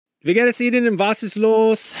Wir gehen Ihnen in was ist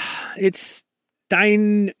los? It's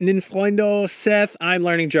deinen Freunde, Seth. I'm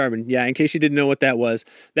learning German. Yeah, in case you didn't know what that was.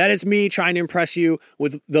 That is me trying to impress you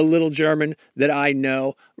with the little German that I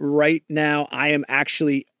know. Right now, I am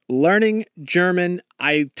actually learning German.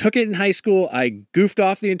 I took it in high school. I goofed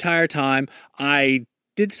off the entire time. I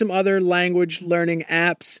did some other language learning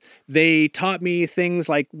apps. They taught me things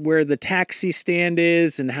like where the taxi stand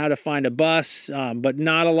is and how to find a bus, but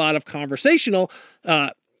not a lot of conversational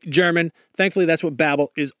German. Thankfully, that's what Babbel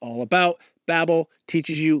is all about. Babbel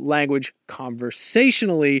teaches you language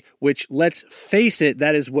conversationally, which, let's face it,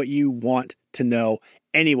 that is what you want to know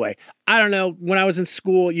anyway. I don't know. When I was in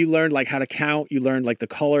school, you learned like how to count. You learned like the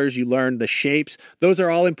colors. You learned the shapes. Those are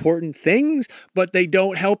all important things, but they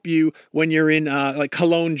don't help you when you're in like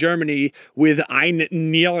Cologne, Germany with Ein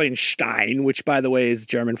Nierenstein, which, by the way, is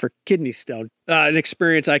German for kidney stone. An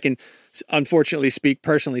experience I can unfortunately speak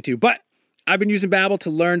personally to, but I've been using Babbel to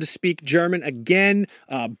learn to speak German again,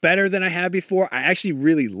 better than I have before. I actually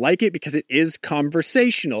really like it because it is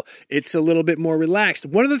conversational. It's a little bit more relaxed.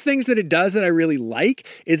 One of the things that it does that I really like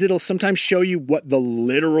is it'll sometimes show you what the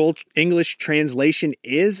literal English translation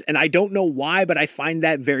is. And I don't know why, but I find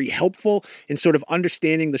that very helpful in sort of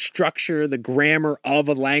understanding the structure, the grammar of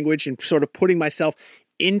a language and sort of putting myself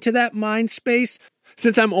into that mind space.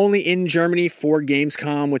 Since I'm only in Germany for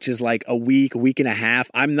Gamescom, which is like a week and a half,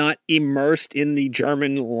 I'm not immersed in the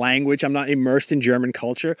German language. I'm not immersed in German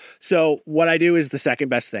culture. So what I do is the second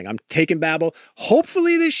best thing. I'm taking Babbel.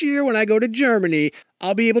 Hopefully this year when I go to Germany,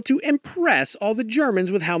 I'll be able to impress all the Germans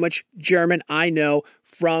with how much German I know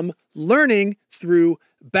from learning through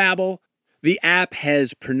Babbel. The app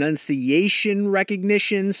has pronunciation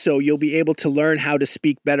recognition, so you'll be able to learn how to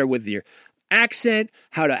speak better with your accent,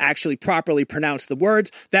 how to actually properly pronounce the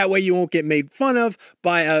words. That way you won't get made fun of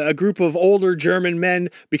by a group of older German men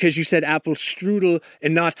because you said Apfelstrudel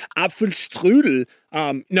and not Apfelstrudel.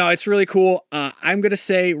 No, it's really cool. I'm going to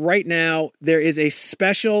say right now there is a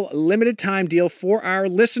special limited time deal for our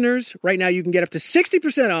listeners. Right now you can get up to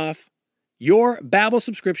 60% off your Babbel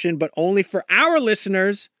subscription, but only for our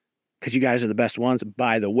listeners, because you guys are the best ones,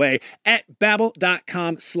 by the way, at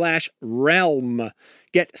babbel.com/realm.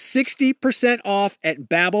 Get 60% off at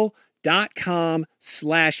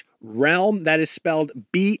babbel.com/realm. That is spelled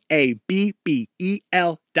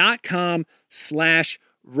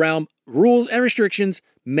BABBEL.com/realm. Rules and restrictions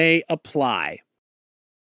may apply.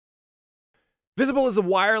 Visible is a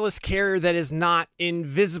wireless carrier that is not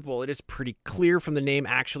invisible. It is pretty clear from the name.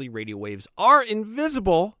 Actually, radio waves are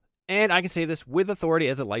invisible. And I can say this with authority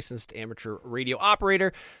as a licensed amateur radio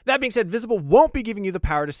operator. That being said, Visible won't be giving you the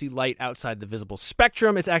power to see light outside the visible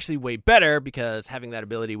spectrum. It's actually way better because having that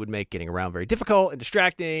ability would make getting around very difficult and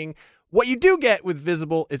distracting. What you do get with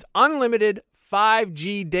Visible is unlimited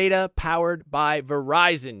 5G data powered by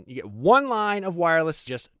Verizon. You get one line of wireless,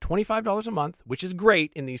 just $25 a month, which is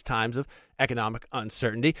great in these times of economic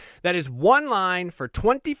uncertainty. That is one line for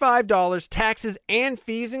 $25, taxes and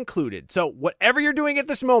fees included. So whatever you're doing at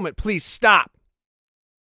this moment, please stop.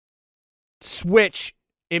 Switch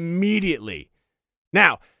immediately.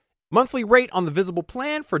 Now, monthly rate on the Visible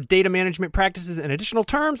plan for data management practices and additional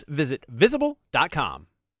terms, visit visible.com.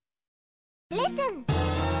 Listen.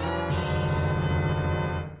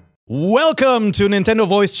 Welcome to Nintendo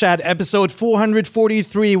Voice Chat, episode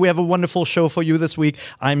 443. We have a wonderful show for you this week.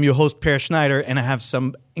 I'm your host, Per Schneider, and I have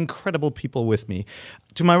some incredible people with me.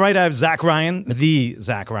 To my right, I have Zach Ryan, the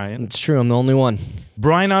Zach Ryan. It's true, I'm the only one.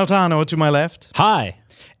 Brian Altano to my left. Hi.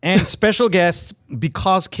 And special guest,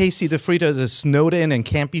 because Casey DeFreitas is snowed in and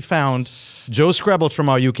can't be found, Joe Scrabbles from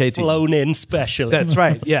our UK team. Flown in special. That's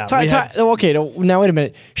right, yeah. Okay, now wait a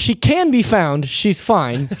minute. She can be found. She's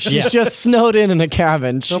fine. She's just snowed in a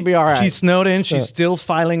cabin. She'll be all right. She's snowed in. She's still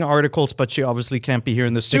filing articles, but she obviously can't be here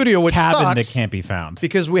in the studio, which cabin sucks that can't be found.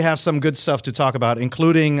 Because we have some good stuff to talk about,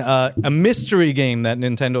 including a mystery game that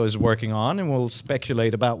Nintendo is working on, and we'll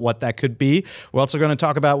speculate about what that could be. We're also going to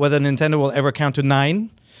talk about whether Nintendo will ever count to 9.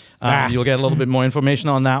 You'll get a little bit more information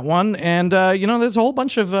on that one. And, there's a whole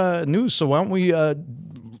bunch of news. So why don't we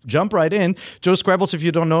jump right in? Joe Scrabbles, if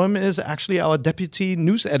you don't know him, is actually our deputy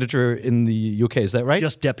news editor in the UK. Is that right?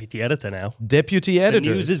 Just deputy editor now. Deputy editor.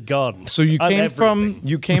 The news is gone. So you came from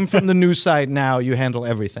the news side. Now you handle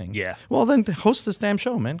everything. Yeah. Well, then host this damn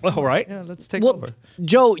show, man. Well, all right. Yeah, let's take over.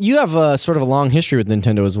 Joe, you have sort of a long history with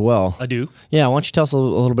Nintendo as well. I do. Yeah, why don't you tell us a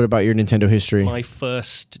little bit about your Nintendo history? My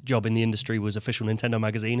first job in the industry was Official Nintendo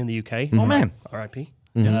Magazine in the UK. Oh, man. R.I.P.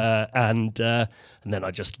 Mm-hmm. And then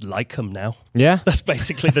I just like them now. Yeah? That's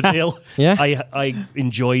basically the deal. Yeah? I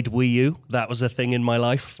enjoyed Wii U. That was a thing in my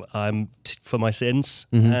life for my sins.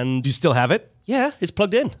 Mm-hmm. And Do you still have it? Yeah, it's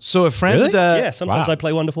plugged in. So a friend, Really? Yeah, sometimes wow. I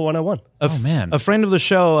play Wonderful 101. Man. a friend of the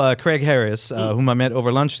show, Craig Harris, whom I met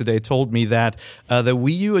over lunch today, told me that the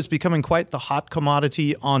Wii U is becoming quite the hot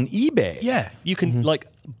commodity on eBay. Yeah, you can like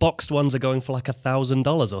boxed ones are going for like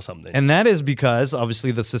 $1,000 or something. And that is because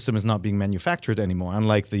obviously the system is not being manufactured anymore.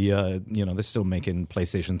 Unlike the, they're still making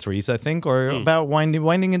PlayStation 3s, I think, or about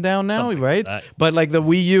winding it down now, Something right? like that. But like the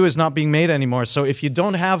Wii U is not being made anymore. So if you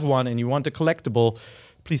don't have one and you want a collectible,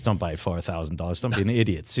 please don't buy it for $1,000. Don't be an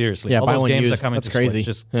idiot. Seriously, Yeah, all buy those one games used. are coming That's to crazy. Switch.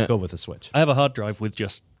 Just Yeah. go with the Switch. I have a hard drive with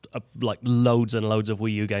just like loads and loads of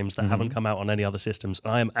Wii U games that haven't come out on any other systems.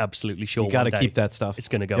 And I am absolutely sure You got to one day keep that stuff. It's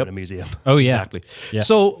going to go Yep. in a museum. Oh, yeah. Exactly. Yeah.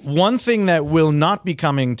 So one thing that will not be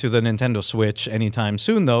coming to the Nintendo Switch anytime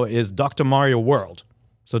soon, though, is Dr. Mario World.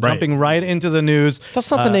 So Right. jumping right into the news.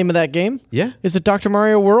 That's not the name of that game. Yeah. Is it Dr.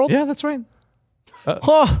 Mario World? Yeah, that's right.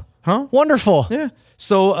 Huh? Wonderful. Yeah.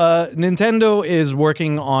 So Nintendo is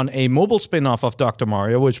working on a mobile spin-off of Dr.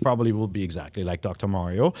 Mario, which probably will be exactly like Dr.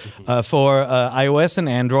 Mario, for iOS and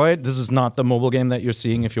Android. This is not the mobile game that you're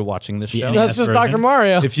seeing if you're watching this show. That's just version. Dr.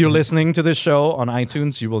 Mario. If you're listening to this show on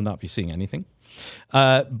iTunes, you will not be seeing anything.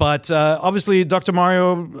 But obviously, Dr.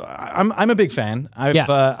 Mario, I'm a big fan.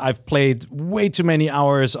 I've played way too many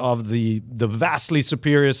hours of the vastly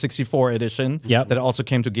superior 64 edition Yep. that also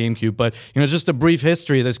came to GameCube. But just a brief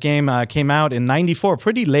history. This game came out in '94,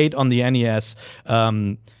 pretty late on the NES.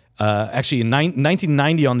 Actually, in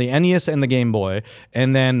 1990 on the NES and the Game Boy,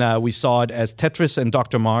 and then we saw it as Tetris and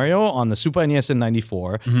Dr. Mario on the Super NES in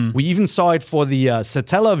 '94. We even saw it for the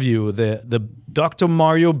Satellaview, the Dr.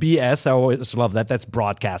 Mario BS. I always love that. That's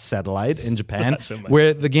broadcast satellite in Japan, That's amazing.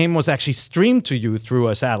 where the game was actually streamed to you through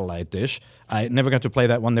a satellite dish. I never got to play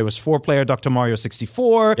that one. There was 4-player Dr. Mario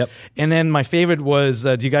 64. Yep. And then my favorite was,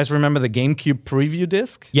 do you guys remember the GameCube preview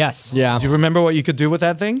disc? Yes. Yeah. Do you remember what you could do with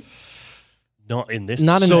that thing? Not in this.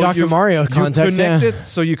 Not in So Dr. Mario context.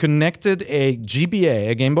 So you connected a GBA,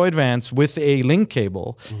 a Game Boy Advance, with a link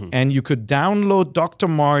cable, and you could download Dr.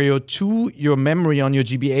 Mario to your memory on your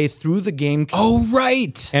GBA through the GameCube Oh,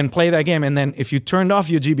 right. and play that game. And then if you turned off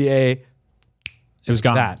your GBA, It was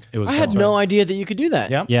gone. it was I had gone. no idea that you could do that.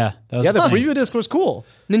 Yeah. Yeah. That was Yeah, the thing. preview disc was cool.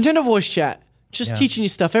 Nintendo voice chat. Just teaching you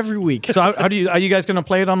stuff every week. So are you guys going to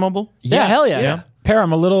play it on mobile? Yeah, hell yeah. Per,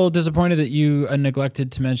 I'm a little disappointed that you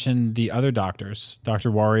neglected to mention the other doctors,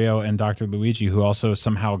 Dr. Wario and Dr. Luigi, who also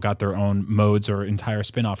somehow got their own modes or entire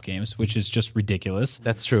spin-off games, which is just ridiculous.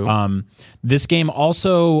 That's true. This game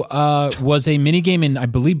also was a mini game in, I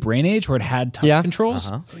believe, Brain Age, where it had touch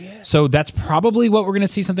controls. So that's probably what we're going to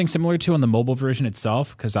see something similar to on the mobile version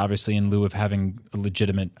itself, because obviously in lieu of having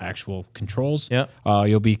legitimate actual controls,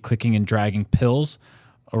 you'll be clicking and dragging pills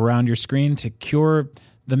around your screen to cure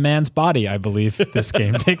the man's body, I believe this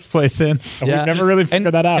game takes place in. We've never really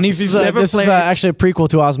figured that out. And if This you've is, never this played, is actually a prequel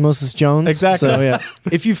to Osmosis Jones. Exactly. So, yeah.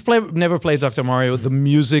 if you've never played Dr. Mario, the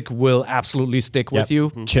music will absolutely stick with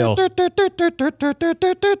you. Chill.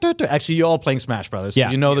 Actually, you're all playing Smash Brothers. So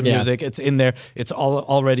Yeah. you know the Yeah. music. It's in there. It's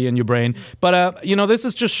already in your brain. But, this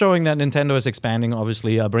is just showing that Nintendo is expanding,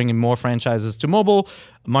 obviously, bringing more franchises to mobile.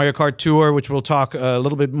 Mario Kart Tour, which we'll talk a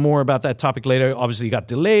little bit more about that topic later, obviously got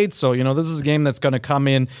delayed. So, this is a game that's going to come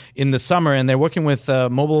in the summer, and they're working with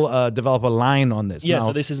mobile developer Line on this. Yeah, Now,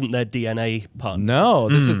 so this isn't their DNA part. No,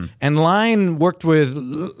 this is, and Line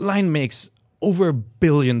makes over $1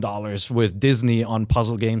 billion with Disney on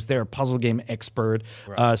puzzle games. They're a puzzle game expert.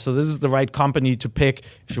 So this is the right company to pick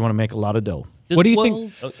if you want to make a lot of dough. What do you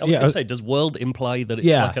World, think? I was going to say, does World imply that it's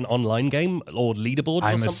like an online game or leaderboards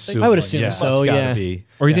or something? I would assume so, It's gotta yeah. be.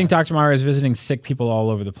 Or you think Dr. Mario is visiting sick people all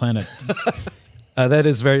over the planet? That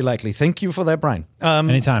is very likely. Thank you for that, Brian.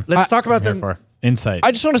 Anytime. Let's talk about Here the. for insight.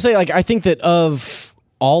 I just want to say, I think that of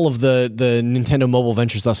all of the Nintendo mobile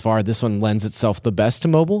ventures thus far, this one lends itself the best to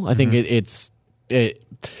mobile. I think it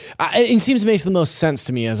seems to make the most sense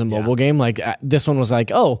to me as a mobile game. This one was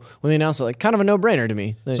when they announced it, kind of a no-brainer to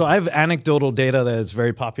me. So I have anecdotal data that is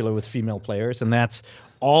very popular with female players, and that's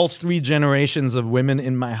all 3 generations of women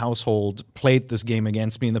in my household played this game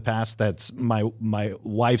against me in the past. That's my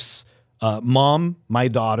wife's mom, my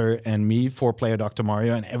daughter, and me, 4-player Dr.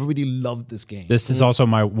 Mario, and everybody loved this game. This is also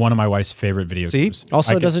one of my wife's favorite video games.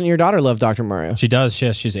 Also, doesn't your daughter love Dr. Mario? She does.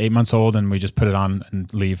 Yes, she's 8 months old, and we just put it on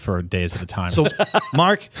and leave for days at a time. So,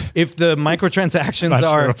 Mark, if the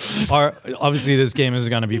microtransactions are obviously this game is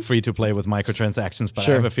going to be free to play with microtransactions, but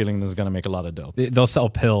I have a feeling this is going to make a lot of dough. They'll sell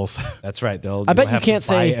pills. That's right. I bet you'll have you can't to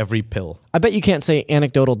buy say every pill. I bet you can't say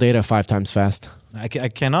anecdotal data 5 times fast. I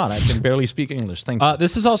cannot. I can barely speak English. Thank you.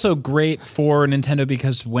 This is also great for Nintendo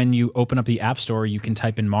because when you open up the App Store, you can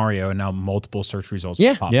type in Mario and now multiple search results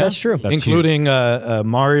pop. That's true. Including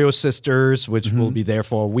Mario Sisters, which will be there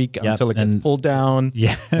for a week until it gets pulled down.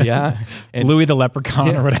 Yeah. And Louis the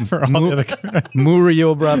Leprechaun or whatever. All the other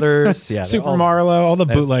Murio Brothers. Yeah. Super Marlo, all the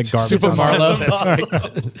bootleg garbage. Super Marlo. That's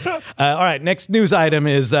right. All right. Next news item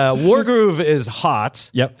is Wargroove is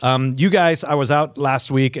hot. Yep. You guys, I was out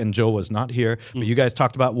last week and Joe was not here, but you guys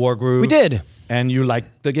talked about Wargroove. We did. And you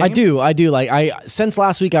liked the game? I do. Like since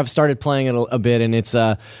last week, I've started playing it a bit, and it's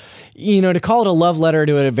to call it a love letter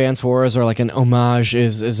to an Advance Wars or like an homage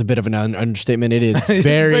is a bit of an understatement. It is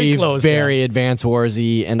very, very Advance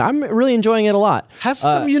Wars-y, and I'm really enjoying it a lot. Has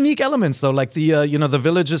some unique elements though, like the the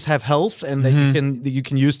villages have health and that you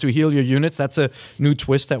can use to heal your units. That's a new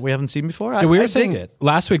twist that we haven't seen before. We were I saying dig it.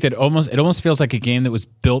 last week that it almost feels like a game that was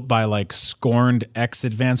built by like scorned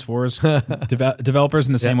ex-Advance Wars developers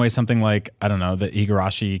in the same way something like, I don't know, the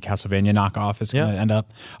Igarashi Castlevania knockoff is going to end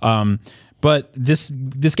up. But this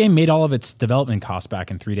game made all of its development costs back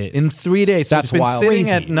in 3 days. In 3 days. So That's it's been wild. sitting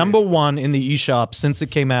Crazy. at number 1 in the eShop since it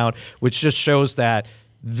came out, which just shows that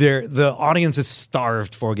the audience is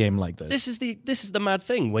starved for a game like this. This is the mad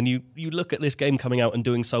thing when you look at this game coming out and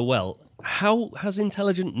doing so well. How has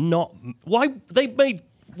Intelligent not? Why they made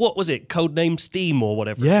what was it? Codename Steam or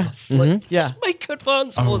whatever. Yeah. It was. Like, just make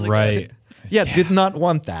Advance Wars again. Did not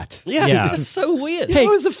want that. Yeah. It's so weird. It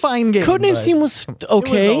was a fine game. Codename Steam was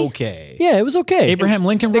okay. It was okay. Yeah, it was okay. Abraham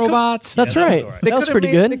Lincoln robots. That's right. That was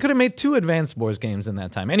pretty good. They could have made 2 Advance Wars games in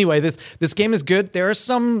that time. Anyway, this game is good. There are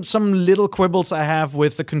some little quibbles I have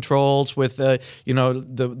with the controls, with the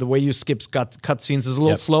way you skip cutscenes is a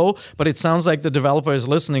little slow, but it sounds like the developer is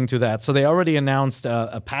listening to that. So they already announced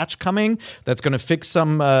a patch coming that's going to fix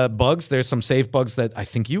some bugs. There's some save bugs that I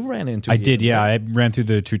think you ran into. I did, yeah. I ran through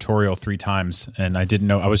the tutorial 3 times and I didn't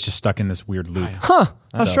know. I was just stuck in this weird loop.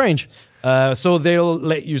 How strange. So they'll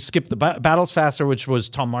let you skip the battles faster, which was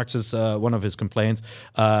Tom Marks's one of his complaints.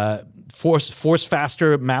 Force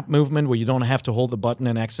faster map movement where you don't have to hold the button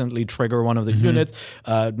and accidentally trigger one of the units.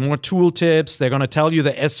 More tool tips. They're going to tell you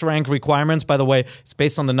the S rank requirements. By the way, it's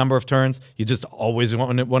based on the number of turns. You just always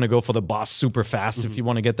want to go for the boss super fast if you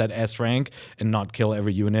want to get that S rank and not kill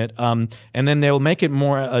every unit. And then they'll make it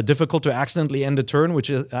more difficult to accidentally end a turn,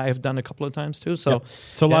 which I have done a couple of times too. So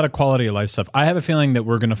it's a lot of quality of life stuff. I have a feeling that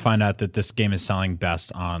we're going to find out that this game is selling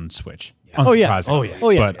best on Switch. Oh yeah.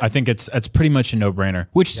 But I think it's pretty much a no-brainer,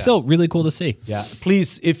 which is still really cool to see. Yeah.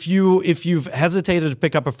 Please, if you've hesitated to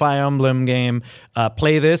pick up a Fire Emblem game,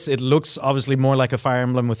 play this. It looks obviously more like a Fire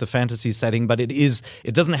Emblem with a fantasy setting, but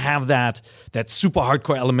it doesn't have that super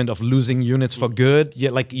hardcore element of losing units for good.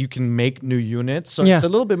 Yet, like you can make new units, so it's a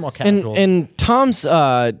little bit more casual. And Tom's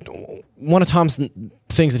one of Tom's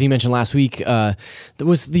things that he mentioned last week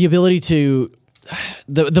was the ability to.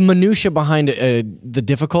 The minutia behind the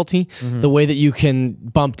difficulty, the way that you can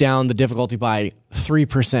bump down the difficulty by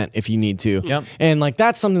 3% if you need to. Yep. And like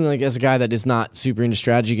that's something like as a guy that is not super into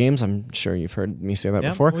strategy games, I'm sure you've heard me say that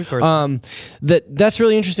before. We've heard that's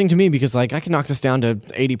really interesting to me because like I can knock this down to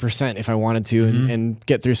 80% if I wanted to and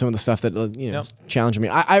get through some of the stuff that is challenging me.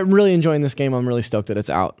 I'm really enjoying this game. I'm really stoked that it's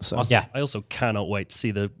out. So I also cannot wait to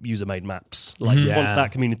see the user-made maps. Like once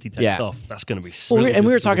that community takes off, that's going to be so and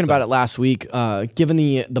we were talking about it last week. Given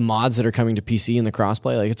the mods that are coming to PC and the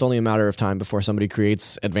crossplay, like it's only a matter of time before somebody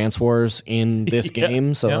creates Advance Wars in this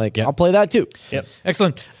game. So I'll play that too. Yep.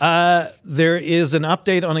 Excellent. There is an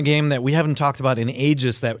update on a game that we haven't talked about in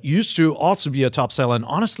ages that used to also be a top seller and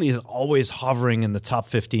honestly is always hovering in the top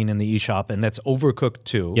 15 in the eShop, and that's Overcooked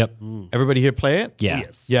 2. Yep. Everybody here play it? Yeah.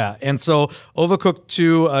 Yes. Yeah, and so Overcooked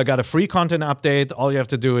 2 got a free content update. All you have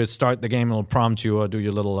to do is start the game. It'll prompt you or do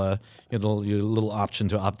your little option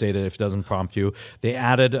to update it if it doesn't prompt you. They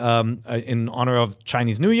added, in honor of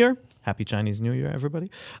Chinese New Year, Happy Chinese New Year, everybody.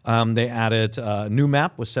 They added a new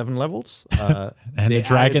map with 7 levels. And a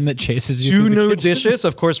dragon that chases you. 2 through the new kitchen. dishes.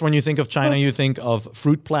 Of course, when you think of China, you think of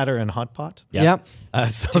fruit platter and hot pot. Yep.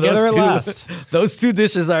 So Together those at last. Those 2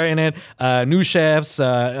 dishes are in it. New chefs,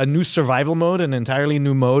 a new survival mode, an entirely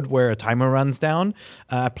new mode where a timer runs down.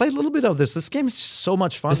 I played a little bit of this. This game is so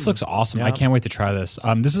much fun. This looks awesome. I can't wait to try this.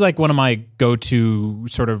 This is like one of my go-to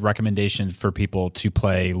sort of recommendations for people to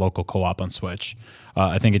play local co-op on Switch.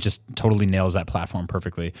 I think it just totally nails that platform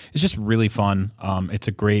perfectly. It's just really fun. It's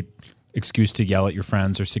a great excuse to yell at your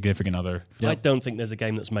friends or significant other. I don't think there's a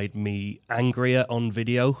game that's made me angrier on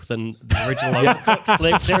video than the original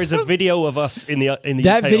Overcooked. There is a video of us in the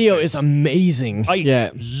That UK video office. is amazing.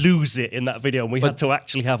 I lose it in that video, and we had to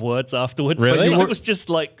actually have words afterwards. Really? Like, it was just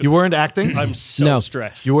like You weren't acting? I'm so No.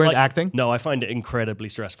 stressed. You weren't Like, acting? No, I find it incredibly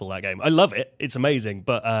stressful, that game. I love it. It's amazing,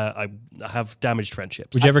 but I have damaged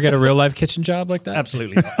friendships. Would you ever get a real life kitchen job like that?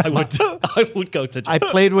 Absolutely. I would go to I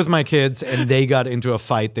played with my kids and they got into a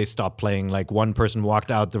fight. They stopped playing. Like one person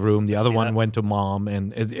walked out the room, the other one went to mom,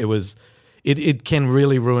 and it can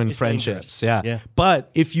really ruin friendships. Yeah. But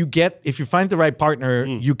if you find the right partner,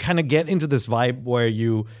 you kind of get into this vibe where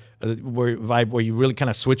you really kind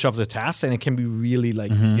of switch off the tasks, and it can be really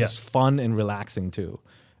like just fun and relaxing too.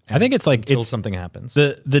 I think it's like Until something happens.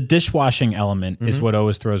 The dishwashing element is what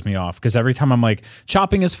always throws me off, because every time I'm like,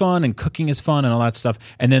 chopping is fun and cooking is fun and all that stuff,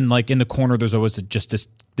 and then like in the corner there's always just this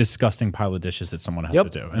disgusting pile of dishes that someone has to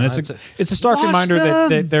do, and it's a stark Wash reminder them!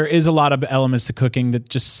 that there is a lot of elements to cooking that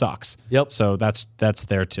just sucks. Yep. So that's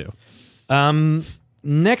there too.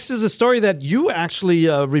 Next is a story that you actually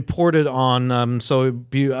reported on. So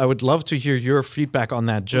I would love to hear your feedback on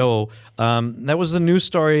that, Joe. That was a news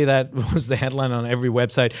story that was the headline on every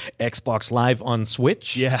website. Xbox Live on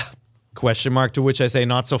Switch. Yeah. Question mark, to which I say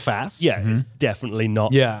not so fast. Yeah, it's definitely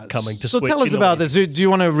not coming to So Switch. tell us in a about way. this. Do you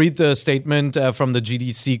want to read the statement from the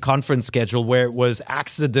GDC conference schedule where it was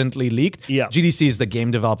accidentally leaked? Yeah. GDC is the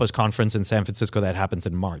Game Developers Conference in San Francisco that happens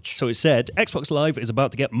in March. So it said, Xbox Live is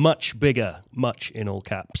about to get much bigger, much in all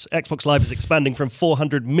caps. Xbox Live is expanding from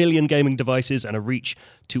 400 million gaming devices and a reach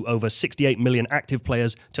to over 68 million active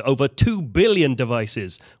players to over 2 billion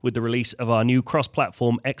devices with the release of our new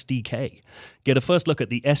cross-platform XDK. Get a first look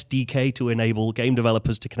at the SDK to enable game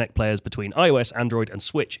developers to connect players between iOS, Android, and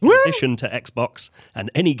Switch, in addition to Xbox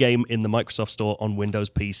and any game in the Microsoft Store on Windows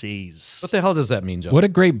PCs. What the hell does that mean, Joe? What a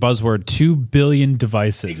great buzzword! 2 billion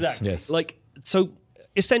devices. Exactly. Yes. Like, so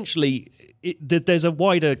essentially, there's a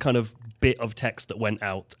wider kind of bit of text that went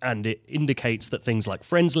out, and it indicates that things like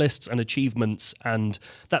friends lists and achievements and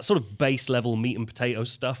that sort of base level meat and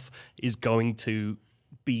potatoes stuff is going to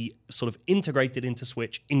be sort of integrated into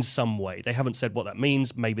Switch in some way. They haven't said what that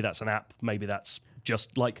means. Maybe that's an app. Maybe that's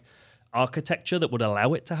just like architecture that would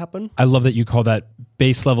allow it to happen. I love that you call that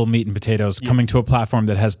base level meat and potatoes coming to a platform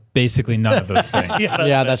that has basically none of those things.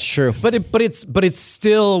 Yeah, that's true. But it's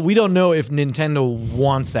still, we don't know if Nintendo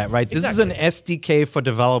wants that, right? This is an SDK for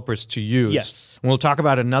developers to use. Yes. And we'll talk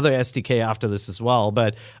about another SDK after this as well.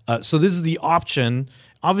 But so this is the option.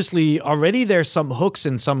 Obviously, already there's some hooks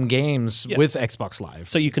in some games with Xbox Live.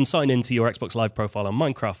 So you can sign into your Xbox Live profile on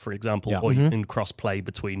Minecraft, for example, or you can cross-play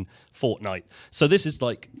between Fortnite. So this is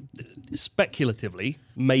like, speculatively,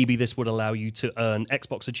 maybe this would allow you to earn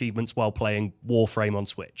Xbox achievements while playing Warframe on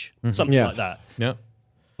Switch. Something like that. Yeah.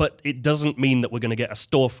 But it doesn't mean that we're going to get a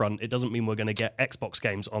storefront. It doesn't mean we're going to get Xbox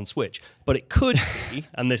games on Switch. But it could be,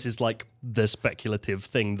 and this is like the speculative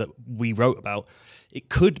thing that we wrote about, it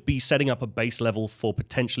could be setting up a base level for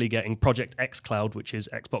potentially getting Project xCloud, which is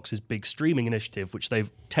Xbox's big streaming initiative, which they've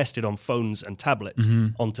tested on phones and tablets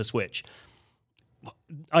onto Switch.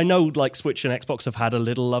 I know like Switch and Xbox have had a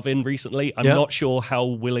little love in recently. I'm not sure how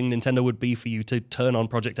willing Nintendo would be for you to turn on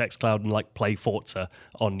Project xCloud and like play Forza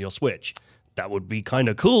on your Switch. That would be kind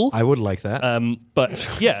of cool. I would like that.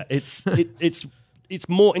 But yeah, it's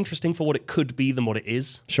more interesting for what it could be than what it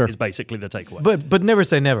is. Sure. Is basically the takeaway. But never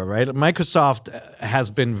say never, right? Microsoft has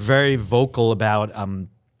been very vocal about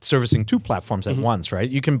servicing two platforms at once,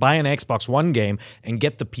 right? You can buy an Xbox One game and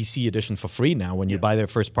get the PC edition for free now when you buy their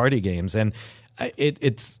first-party games. And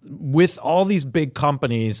it's with all these big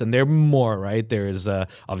companies, and there are more, right? There's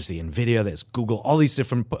obviously NVIDIA, there's Google, all these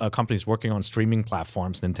different companies working on streaming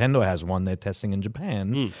platforms. Nintendo has one they're testing in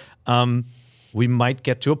Japan. We might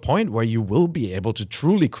get to a point where you will be able to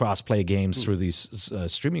truly cross-play games through these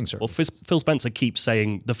streaming services. Well, Phil Spencer keeps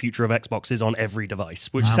saying the future of Xbox is on every device,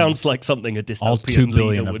 which sounds like something a All 2 dystopian billion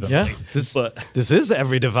leader of would them. say. But This is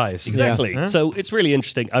every device. exactly. So it's really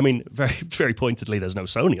interesting. I mean, very, very pointedly, there's no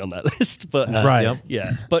Sony on that list, but Right. Yep.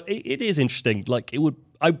 yeah. But it is interesting. Like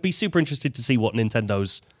I'd be super interested to see what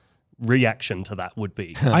Nintendo's reaction to that would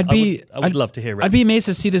be. I would love to hear it. I'd be amazed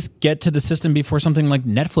to see this get to the system before something like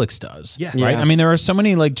Netflix does. Yeah. Right. Yeah. I mean, there are so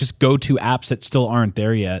many like just go-to apps that still aren't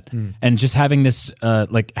there yet, and just having this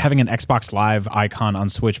like having an Xbox Live icon on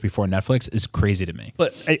Switch before Netflix is crazy to me.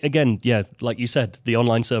 But again, yeah, like you said, the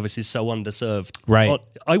online service is so underserved. Right.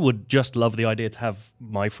 I would just love the idea to have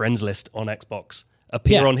my friends list on Xbox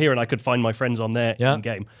appear Yeah. on here, and I could find my friends on there in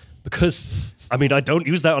game. Because, I mean, I don't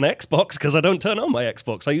use that on Xbox because I don't turn on my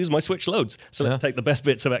Xbox. I use my Switch loads. So let's take the best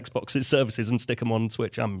bits of Xbox's services and stick them on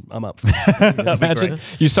Switch. I'm up for that. That'd be Imagine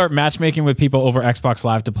great. you start matchmaking with people over Xbox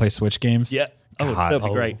Live to play Switch games. Yeah. Oh, that'd be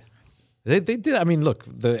great. They did. I mean, look,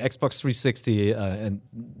 the Xbox 360 and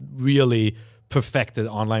really perfected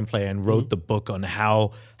online play and wrote the book on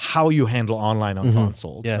how you handle online on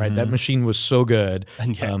consoles. Yeah. Right, that machine was so good.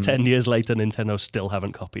 And yet, 10 years later, Nintendo still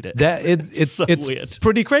haven't copied it. It's so weird.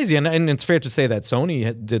 pretty crazy, and it's fair to say that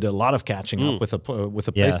Sony did a lot of catching up with a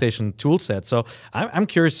PlayStation tool set. So I'm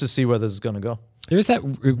curious to see where this is going to go. There's that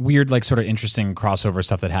weird, like, sort of interesting crossover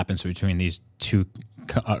stuff that happens between these two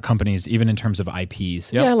companies, even in terms of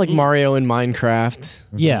IPs. Yeah, like Mario and Minecraft.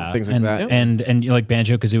 Yeah, things like and, that. and like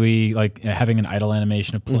Banjo-Kazooie, like having an idle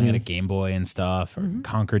animation of pulling at a Game Boy and stuff, or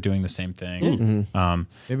Conker doing the same thing.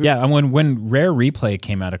 And when Rare Replay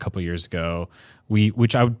came out a couple years ago,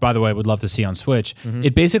 which I, by the way, would love to see on Switch,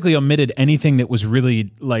 it basically omitted anything that was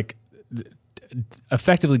really like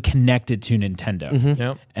effectively connected to Nintendo.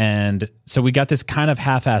 Yep. And so we got this kind of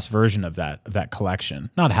half-ass version of that collection.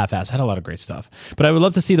 Not half-ass, had a lot of great stuff. But I would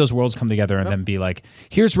love to see those worlds come together and then be like,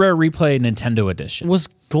 here's Rare Replay Nintendo Edition. Was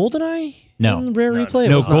GoldenEye in Rare Replay?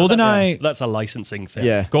 No, It was not. GoldenEye. That's a licensing thing.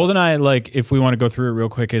 Yeah. GoldenEye, like, if we want to go through it real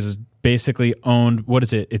quick, is basically owned, what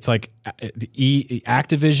is it? It's like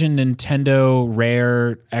Activision, Nintendo,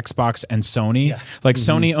 Rare, Xbox, and Sony. Yeah. Like,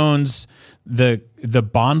 Sony owns the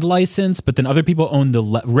Bond license, but then other people own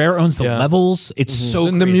Rare owns the levels. It's so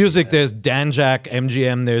In the crazy. music, there's Danjak,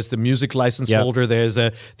 MGM. There's the music license holder. There's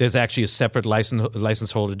actually a separate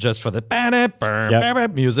license holder just for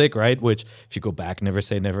the music, right? Which, if you go back, Never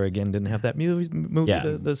Say Never Again didn't have that movie.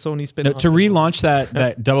 The Sony spin. No, to relaunch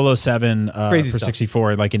that 007 for stuff.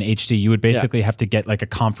 64 like in HD, you would basically have to get like a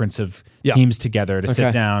conference of teams together to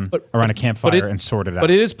sit down around a campfire and sort it out.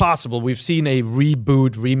 But it is possible. We've seen a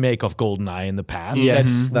remake of GoldenEye in the past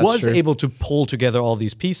Yes, that that's was true. able to pull together all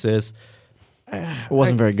these pieces. It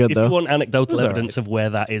wasn't very good, If though. you want anecdotal all evidence of where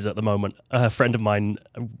that is at the moment, a friend of mine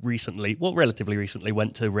relatively recently,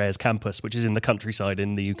 went to Rare's campus, which is in the countryside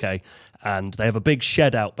in the UK, and they have a big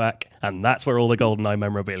shed out back, and that's where all the GoldenEye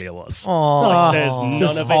memorabilia was. Like, there's none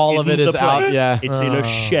Just of it all of in it is the out, place. yeah. It's in a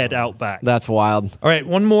shed out back. That's wild. All right,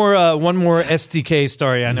 one more SDK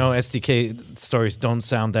story. I know SDK stories don't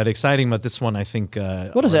sound that exciting, but this one I think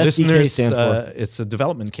What does our SDK listeners, stand for? It's a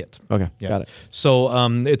development kit. Okay, got it. So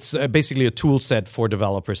it's basically a tool set for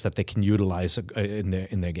developers that they can utilize in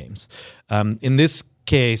their games. In this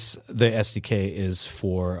case, the SDK is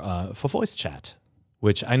for voice chat,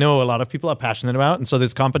 which I know a lot of people are passionate about. And so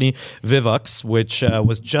this company, Vivox, which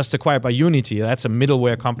was just acquired by Unity, that's a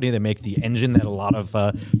middleware company. They make the engine that a lot of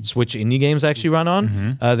Switch indie games actually run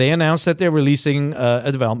on. They announced that they're releasing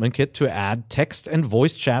a development kit to add text and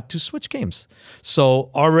voice chat to Switch games. So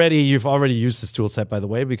you've already used this tool set, by the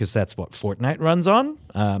way, because that's what Fortnite runs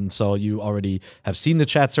on. So you already have seen the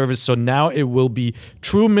chat service. So now it will be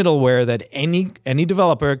true middleware that any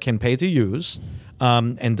developer can pay to use.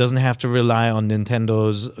 And doesn't have to rely on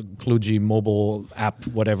Nintendo's kludgy mobile app,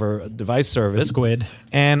 whatever device service. Squid.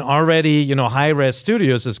 And already, Hi-Res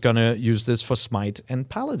Studios is going to use this for Smite and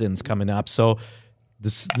Paladins coming up. So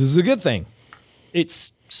this is a good thing.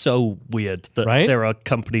 It's so weird that Right? there are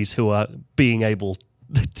companies who are being able,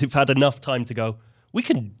 they've had enough time to go, we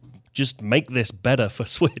can just make this better for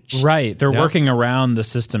Switch. Right. They're working around the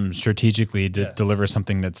system strategically to deliver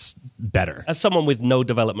something that's better. As someone with no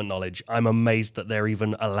development knowledge, I'm amazed that they're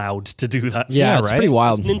even allowed to do that. Yeah, it's right? pretty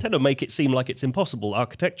wild. Nintendo make it seem like it's impossible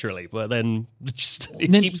architecturally, but then it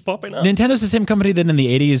Nin- keeps popping up. Nintendo's the same company that in the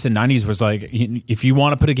 80s and 90s was like, if you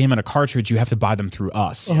want to put a game on a cartridge, you have to buy them through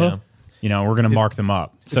us. We're going to mark them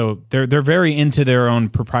up. So they're very into their own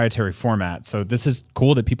proprietary format. So this is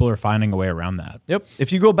cool that people are finding a way around that. Yep.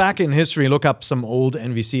 If you go back in history and look up some old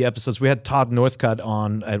NVC episodes, we had Todd Northcutt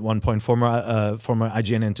on at one point, former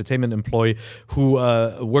IGN Entertainment employee who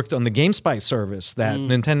worked on the GameSpy service that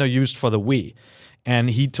Nintendo used for the Wii.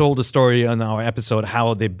 And he told a story on our episode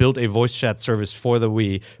how they built a voice chat service for the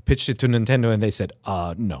Wii, pitched it to Nintendo, and they said,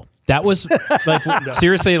 no. That was like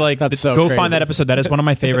seriously like That's so go crazy. find that episode. That is one of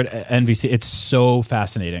my favorite NVC. It's so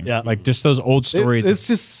fascinating. Yeah. Like just those old stories it's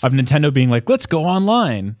just- of Nintendo being like, let's go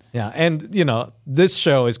online. Yeah. And, this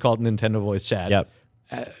show is called Nintendo Voice Chat. Yep.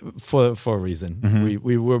 For a reason.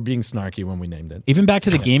 We were being snarky when we named it. Even back to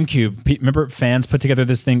the GameCube. Remember fans put together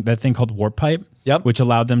that thing called Warp Pipe? Yep. which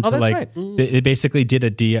allowed them to that's like right. they basically did a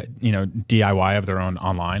DIY of their own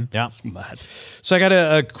online. Yeah. That's mad. So I got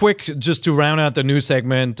a quick, just to round out the news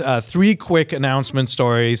segment, 3 quick announcement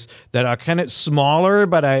stories that are kind of smaller,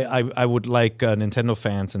 but I would like Nintendo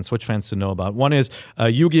fans and Switch fans to know about. One is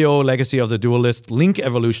Yu-Gi-Oh! Legacy of the Duelist Link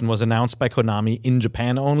Evolution was announced by Konami in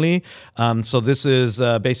Japan only. So this is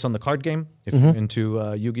based on the card game. If you're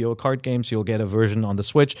into Yu-Gi-Oh! Card games, you'll get a version on the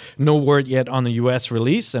Switch. No word yet on the US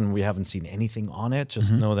release, and we haven't seen anything on it.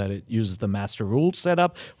 Just know that it uses the Master Rules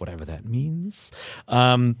setup, whatever that means.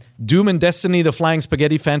 Doom and Destiny, the Flying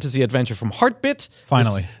Spaghetti Fantasy Adventure from Heartbit.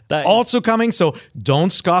 Finally. Is also coming, so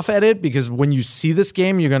don't scoff at it, because when you see this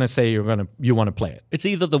game, you're going to say you want to play it. It's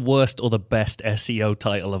either the worst or the best SEO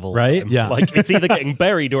title of all Right? time. Yeah. Like, it's either getting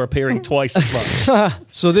buried or appearing twice as much.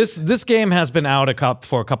 So this game has been out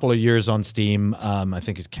for a couple of years on Steam. I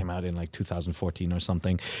think it came out in like 2014 or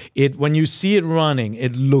something. When you see it running,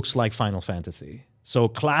 it looks like Final Fantasy. So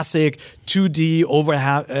classic 2D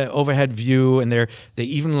overhead view, and they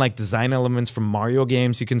even like design elements from Mario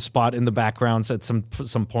games you can spot in the backgrounds at some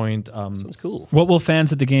point. That's cool. What will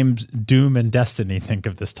fans of the games Doom and Destiny think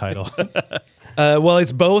of this title? Well,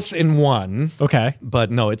 it's both in one. Okay.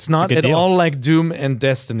 But no, it's not good at deal. all like Doom and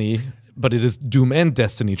Destiny, but it is Doom and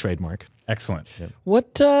Destiny trademark. Excellent.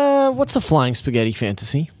 What's a flying spaghetti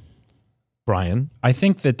fantasy? Brian? I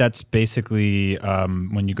think that's basically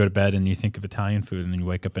when you go to bed and you think of Italian food and then you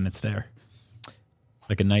wake up and it's there. It's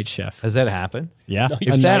like a night chef. Has that happened? Yeah.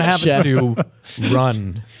 If A that night happens chef. to you,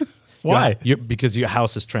 run. Why? Because your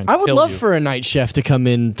house is trying to I would kill love you. for a night chef to come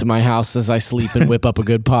into my house as I sleep and whip up a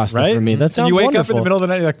good pasta Right? for me. That sounds You wake wonderful. up in the middle of the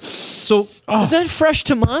night, you're like, So Is that fresh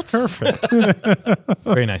tomatoes? perfect.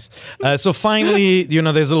 very nice. So finally,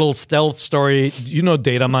 there's a little stealth story.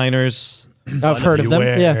 Data miners. I've heard of them.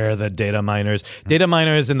 Yeah. Beware the data miners. Data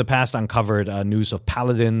miners in the past uncovered news of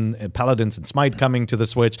Paladins and Smite coming to the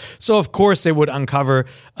Switch. So of course they would uncover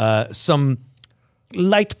some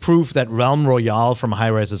light proof that Realm Royale from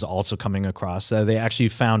Hi-Res is also coming across. They actually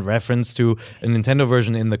found reference to a Nintendo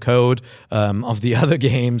version in the code of the other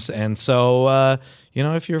games. And so,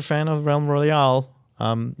 if you're a fan of Realm Royale,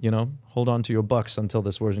 hold on to your bucks until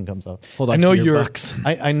this version comes out. Hold on to your bucks.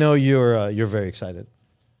 I know you're very excited.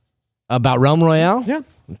 About Realm Royale? Yeah.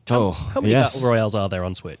 Oh, How many yes. Battle Royales are there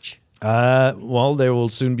on Switch? Well, there will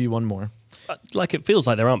soon be one more. It feels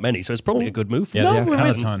like there aren't many, so it's probably a good move for Yeah, them. there's we're a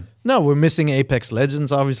missing- ton. No, we're missing Apex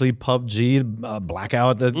Legends, obviously PUBG,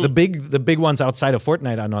 Blackout. The big ones outside of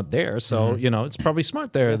Fortnite are not there, so it's probably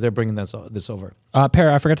smart they're bringing this over.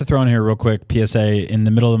 Perry, I forgot to throw in here real quick. PSA: in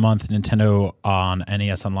the middle of the month, Nintendo on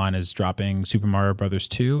NES Online is dropping Super Mario Brothers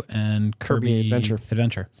 2 and Kirby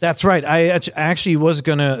Adventure. That's right. I actually was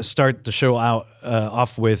gonna start the show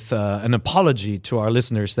off with an apology to our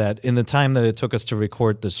listeners that in the time that it took us to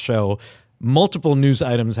record this show, multiple news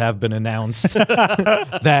items have been announced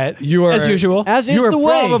that you are, As usual. As you is are the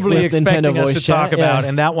way probably with expecting Nintendo us to voice talk chat, about, yeah.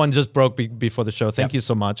 and that one just broke before the show. Thank you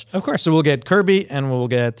so much. Of course. So we'll get Kirby and we'll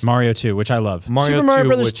get Mario 2, which I love. Mario Super Mario 2,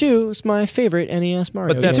 Brothers which- 2 is my favorite NES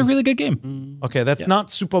Mario. But that's It's a game. really good game. Okay, that's not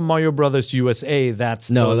Super Mario Brothers USA. That's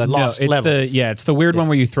No, the that's- Lost It's Levels. it's the weird one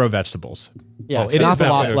where you throw vegetables. Yeah, Oh, it's it not is the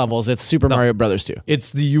that Lost way. Levels. It's Super Mario Brothers 2.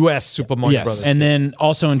 It's the US Super Mario Yes. Brothers. And then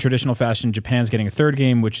also in traditional fashion, Japan's getting a third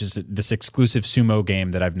game, which is this exclusive sumo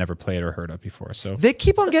game that I've never played or heard of before. So they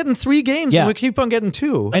keep on getting 3 games, Yeah. and we keep on getting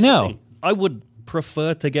 2. I know. I would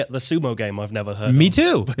prefer to get the sumo game I've never heard Me of.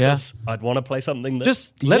 too. Because I'd want to play something that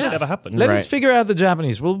Just let us never happened. Let us Right. figure out the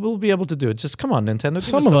Japanese. We'll be able to do it. Just come on, Nintendo. give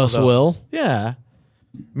Some of us those. will. Yeah.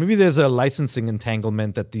 Maybe there's a licensing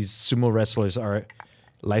entanglement that these sumo wrestlers are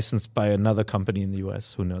licensed by another company in the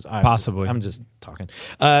US. Who knows? Possibly. I'm just talking.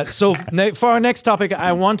 So for our next topic,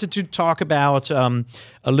 I wanted to talk about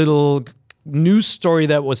a little news story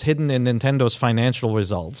that was hidden in Nintendo's financial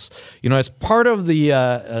results. As part of the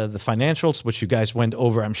financials, which you guys went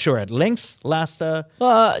over, I'm sure, at length last time?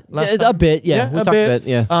 A bit, yeah. We talked a bit,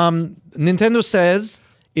 yeah. Nintendo says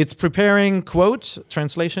it's preparing, quote,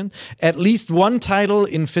 translation, at least one title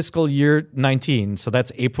in fiscal year 19. So that's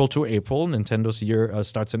April to April. Nintendo's year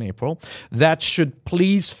starts in April. That should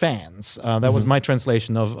please fans. That was my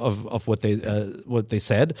translation of what they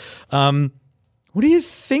said. What do you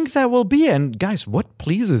think that will be? And guys, what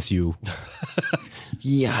pleases you?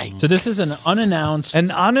 Yikes. So this is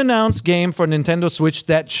an unannounced game for Nintendo Switch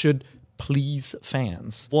that should please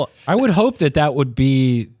fans. What? I would hope that would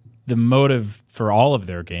be the motive for all of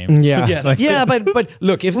their games. Yeah. Yeah, but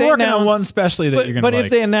look, if We're they working on announce one specially that you're going to But like.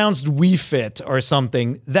 if they announced Wii Fit or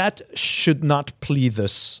something, that should not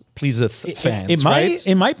pleaseth fans. it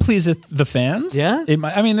right? might please the fans. Yeah? It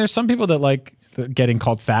might, I mean, there's some people that like getting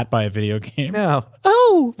called fat by a video game. Yeah.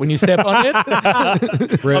 Oh, when you step on it.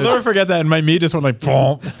 I'll never forget that. And my meat just went like,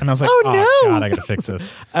 boom. And I was like, oh no. God, I got to fix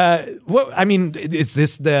this. Well, I mean, is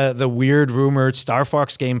this the weird rumored Star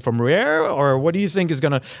Fox game from Rare? Or what do you think is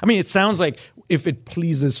going to... I mean, it sounds like if it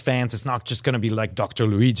pleases fans, it's not just going to be like Dr.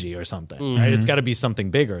 Luigi or something, right? It's got to be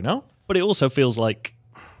something bigger, no? But it also feels like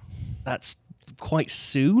that's quite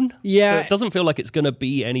soon. Yeah. So it doesn't feel like it's going to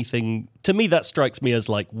be anything. To me, that strikes me as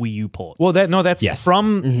like Wii U port. Well, that's Yes.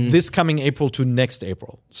 from this coming April to next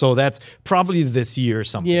April. So that's probably this year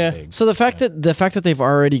something big. So the fact that they've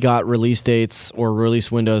already got release dates or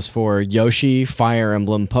release windows for Yoshi, Fire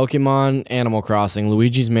Emblem, Pokemon, Animal Crossing,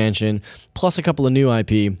 Luigi's Mansion, plus a couple of new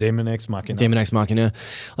IP, Daemon X Machina.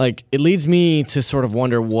 like it leads me to sort of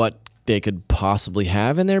wonder what they could possibly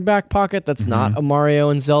have in their back pocket that's not a Mario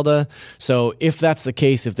and Zelda. So if that's the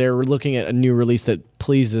case, if they're looking at a new release that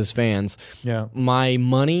pleases fans, my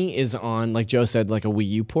money is on, like Joe said, like a Wii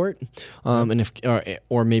U port, and if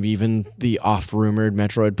or maybe even the oft-rumored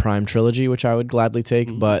Metroid Prime trilogy, which I would gladly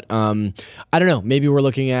take. But I don't know. Maybe we're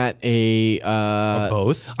looking at a Or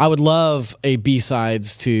both. I would love a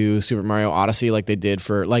B-sides to Super Mario Odyssey, like they did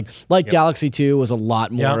for like Galaxy 2 was a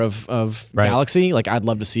lot more of Galaxy. Like I'd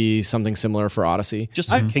love to see something similar for Odyssey. Just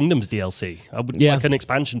some Kingdoms DLC. I would like an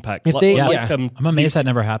expansion pack. If they- I'm amazed that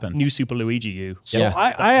never happened. New Super Luigi U. So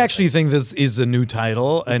I actually think this is a new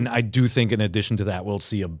title, and I do think in addition to that, we'll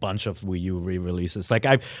see a bunch of Wii U re-releases. Like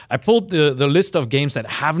I pulled the list of games that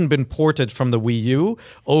haven't been ported from the Wii U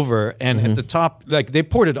over, and at the top, like they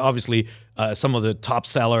ported obviously some of the top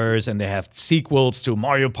sellers, and they have sequels to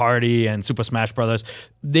Mario Party and Super Smash Brothers.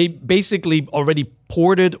 They basically already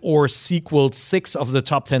ported or sequeled 6 of the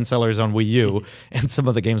top 10 sellers on Wii U, and some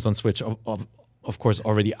of the games on Switch of course,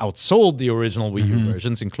 already outsold the original Wii U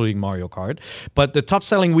versions, including Mario Kart. But the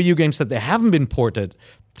top-selling Wii U games that they haven't been ported,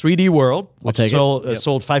 3D World, which sold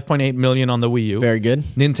 5.8 million on the Wii U. Very good.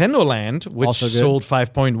 Nintendo Land, which Also good. sold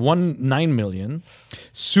 5.19 million.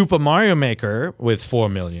 Super Mario Maker with 4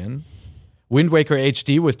 million. Wind Waker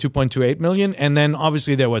HD with 2.28 million. And then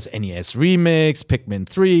obviously there was NES Remix, Pikmin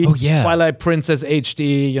 3, Twilight Princess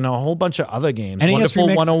HD, a whole bunch of other games. NES Wonderful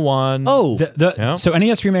Remix? 101. Oh, So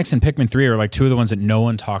NES Remix and Pikmin 3 are like two of the ones that no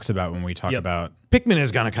one talks about when we talk about. Pikmin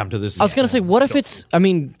is going to come to this. I was going to say, what if it's, I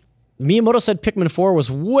mean, Miyamoto said Pikmin 4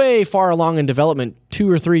 was way far along in development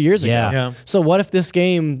 2 or 3 years ago. Yeah. So what if this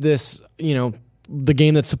game, the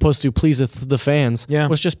game that's supposed to please the fans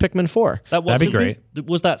was just Pikmin 4? That'd be great.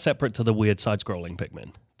 Was that separate to the weird side-scrolling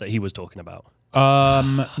Pikmin that he was talking about?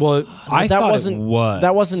 Well, I that thought wasn't, it was.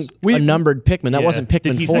 That wasn't a numbered Pikmin. That wasn't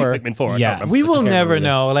Pikmin Did he 4. say Pikmin 4? I Yeah. can't remember. we will never remember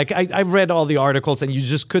know. Like I've read all the articles, and you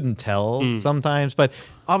just couldn't tell sometimes. But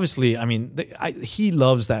obviously, I mean, he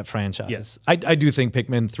loves that franchise. Yes. I do think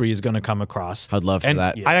Pikmin 3 is going to come across. I'd love for and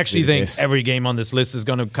that I actually to be the think case. every game on this list is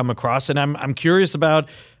going to come across. And I'm curious about.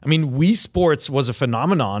 I mean, Wii Sports was a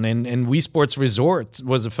phenomenon, and Wii Sports Resort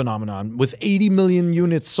was a phenomenon with 80 million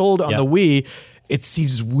units sold on the Wii. It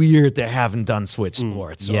seems weird they haven't done Switch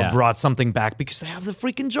Sports or brought something back because they have the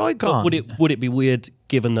freaking Joy-Con. But would it be weird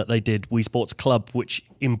given that they did Wii Sports Club, which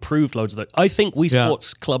improved loads of that? I think Wii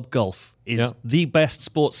Sports Club Golf is the best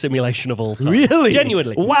sports simulation of all time. Really?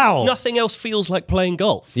 Genuinely. Wow. Nothing else feels like playing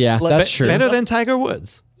golf. Yeah, Like, that's true. Better than Tiger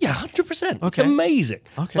Woods. Yeah, 100%. It's Okay. amazing.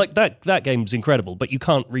 Okay. Like that game's incredible, but you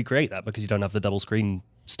can't recreate that because you don't have the double screen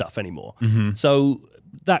stuff anymore. So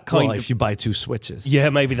that kind Well, of if you buy 2 Switches. yeah,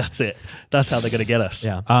 maybe that's it. That's how they're going to get us.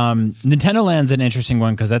 Yeah. Nintendo Land's an interesting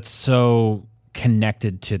one because that's so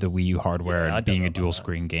connected to the Wii U hardware I and don't being know a about dual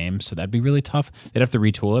screen game. So that'd be really tough. They'd have to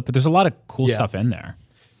retool it, but there's a lot of cool stuff in there.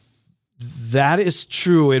 That is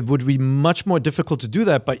true. It would be much more difficult to do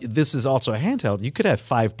that, but this is also a handheld. You could have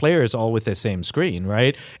 5 players all with the same screen,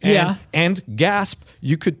 right? And gasp,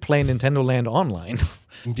 you could play Nintendo Land online.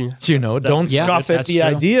 Don't scoff at that's the true.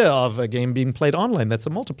 idea of a game being played online. That's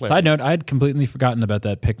a multiplayer. Side note, I had completely forgotten about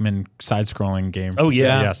that Pikmin side-scrolling game. Oh,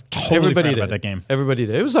 yeah. Yes, totally Everybody forgot did. about that game. Everybody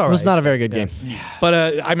did. It was all right. It was not a very good game.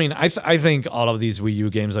 But I mean, I think all of these Wii U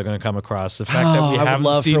games are going to come across. The fact that we I would haven't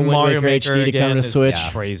love seen for Wind Mario Waker Maker HD to again come to is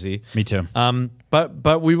Switch. crazy. Me too.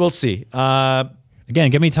 But we will see.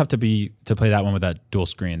 Again, give me tough to play that one with that dual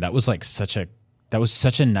screen. That was like such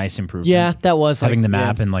a nice improvement. Yeah, that was having like, the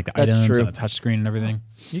map yeah, and like the that's items true. and the touch screen and everything.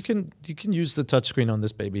 You can use the touchscreen on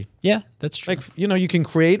this baby. Yeah, that's true. Like you can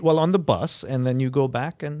create while on the bus, and then you go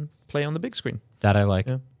back and play on the big screen. That I like.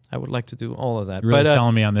 Yeah, I would like to do all of that. Really but,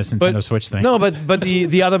 selling me on this Nintendo Switch thing. No, but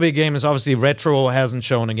the other big game is obviously Retro hasn't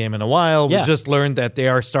shown a game in a while. We just learned that they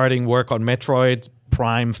are starting work on Metroid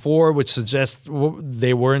Prime 4, which suggests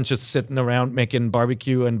they weren't just sitting around making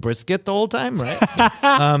barbecue and brisket the whole time,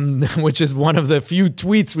 right? Which is one of the few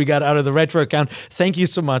tweets we got out of the Retro account. Thank you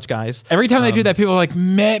so much, guys. Every time they do that, people are like,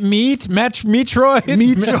 Metroid.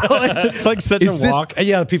 Metroid. It's like such a walk.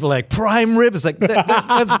 Yeah, people are like, prime rib? It's like,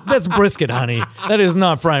 that's brisket, honey. That is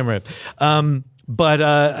not prime rib.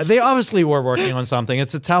 But they obviously were working on something.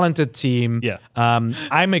 It's a talented team. Yeah.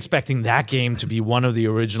 I'm expecting that game to be one of the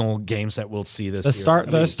original games that we'll see this year.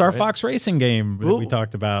 The Star Fox Racing game that we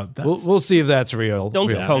talked about. We'll see if that's real.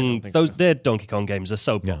 Donkey Kong, their Donkey Kong games are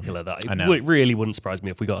so popular that it really wouldn't surprise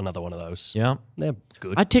me if we got another one of those. Yeah. They're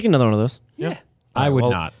good. I'd take another one of those. Yeah. I would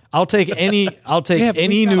not. I'll take any we've got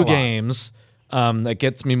new a lot. games that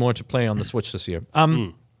gets me more to play on the Switch this year.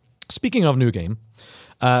 Speaking of new game,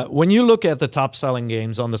 when you look at the top selling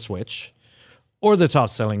games on the Switch, or the top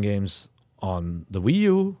selling games on the Wii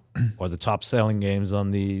U, or the top selling games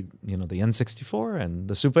on the the N64 and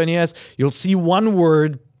the Super NES, you'll see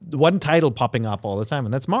one title popping up all the time,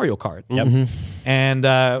 and that's Mario Kart. Yep. And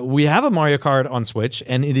we have a Mario Kart on Switch,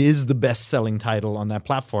 and it is the best-selling title on that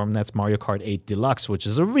platform. That's Mario Kart 8 Deluxe, which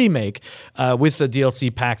is a remake with the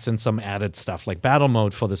DLC packs and some added stuff like battle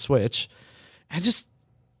mode for the Switch. I just,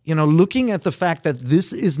 looking at the fact that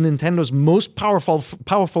this is Nintendo's most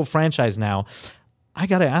powerful franchise now, I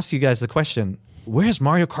got to ask you guys the question, where's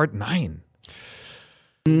Mario Kart 9?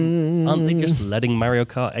 Aren't they just letting Mario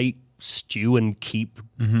Kart 8 stew and keep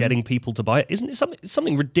getting people to buy it? Isn't it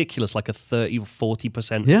something ridiculous, like a 30 or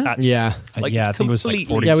 40% attach? Yeah. Like, I it's think it was like completely-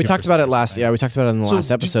 40. Yeah, we talked about it last. Yeah, we talked about it in the So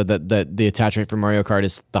last episode that the attach rate for Mario Kart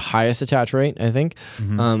is the highest attach rate, I think,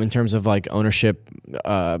 in terms of like ownership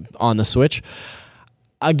on the Switch.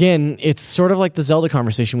 Again, it's sort of like the Zelda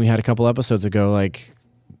conversation we had a couple episodes ago. Like,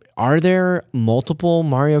 are there multiple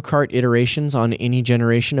Mario Kart iterations on any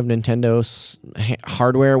generation of Nintendo's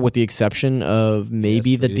hardware, with the exception of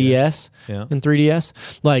maybe the 3DS. DS Yeah. and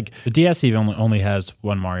 3DS? Like, The DS even only has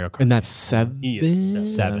one Mario Kart. and that's 7? Yeah,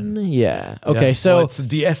 7. Yeah. Okay, Yeah. so... Well, it's the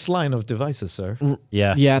DS line of devices, sir.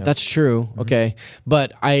 Yeah. Yeah, that's true. Okay.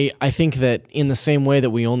 But I think that in the same way that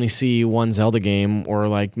we only see one Zelda game or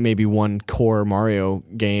like maybe one core Mario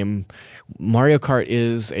game, Mario Kart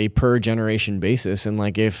is a per generation basis. And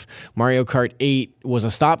like if Mario Kart 8 was a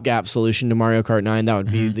stopgap solution to Mario Kart 9, that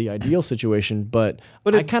would be the ideal situation. But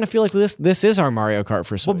I kind of feel like this is our Mario Kart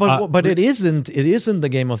for Switch. But it isn't the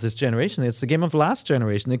game of this generation. It's the game of last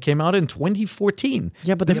generation. It came out in 2014.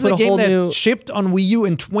 Yeah, but they this put is a a game whole that new- shipped on Wii U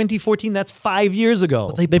in 2014. That's 5 years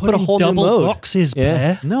ago. They put a whole new double mode. boxes, Yeah.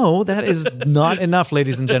 Bear. No, that is not enough,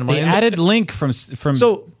 ladies and gentlemen. They And added Link from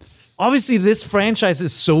so obviously this franchise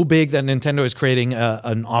is so big that Nintendo is creating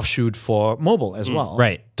an offshoot for mobile as well.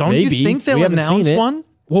 right. Don't Maybe. you think We they'll haven't seen announce it. one?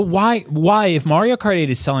 Well, why if Mario Kart 8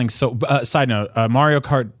 is selling so side note, Mario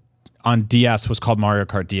Kart on DS was called Mario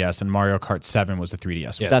Kart DS and Mario Kart 7 was the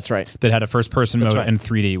 3DS one. That's right. That had a first person mode right. and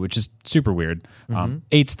 3D, which is super weird.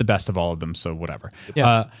 8's the best of all of them, so whatever.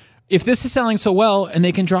 Yeah. If this is selling so well and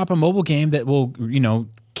they can drop a mobile game that will,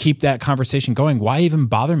 keep that conversation going, why even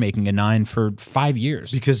bother making a 9 for 5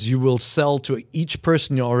 years? Because you will sell to each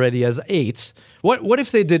person you already as 8. What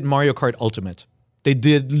if they did Mario Kart Ultimate? They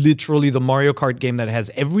did literally the Mario Kart game that has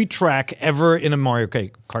every track ever in a Mario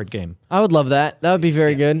Kart game. I would love that. That would be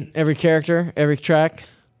very good. Every character, every track.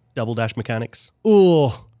 Double dash mechanics. Ooh.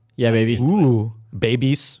 Yeah, baby. Ooh,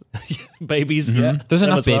 babies. Babies, yeah. There's Them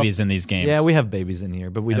enough as well. babies in these games. Yeah, we have babies in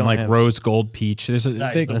here, but we and don't like have Rose Gold Peach. They is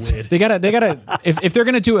weird. they gotta if they're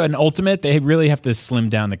gonna do an ultimate, they really have to slim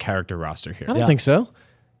down the character roster here. I don't think so.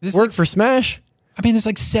 Work for Smash. I mean, there's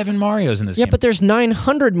like 7 Marios in this Yeah, game. but there's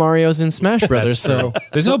 900 Marios in Smash Brothers, so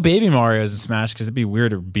There's no baby Marios in Smash because it'd be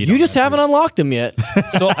weird to beat. you on just that. haven't unlocked them yet.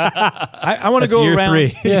 So I want to That's go year around.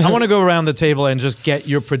 3. I want to go around the table and just get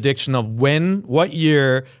your prediction of what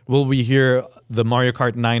year will we hear the Mario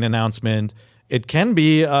Kart 9 announcement? It can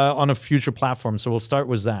be on a future platform. So we'll start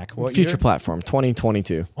with Zach. What Future year? platform,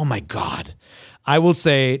 2022. Oh my God. I will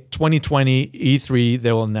say 2020 E3,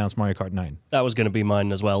 they will announce Mario Kart 9. That was going to be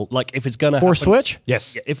mine as well. Like, if it's going to For happen, Switch?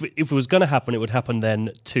 Yes. if it was going to happen, it would happen then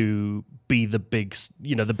to be the big,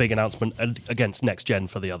 the big announcement against next gen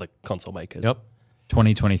for the other console makers. Yep.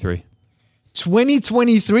 2023.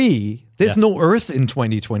 2023. There's no Earth in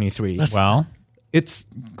 2023. Well, It's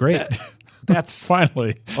great. that's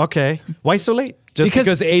Finally. okay. Why so late? Just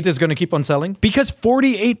because 8 is going to keep on selling? Because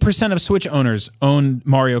 48% of Switch owners own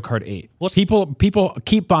Mario Kart 8. People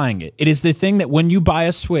keep buying it. It is the thing that when you buy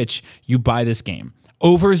a Switch, you buy this game.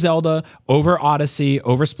 Over Zelda, over Odyssey,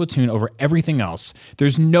 over Splatoon, over everything else.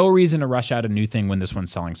 There's no reason to rush out a new thing when this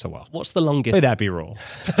one's selling so well. What's the longest? Play that B-roll.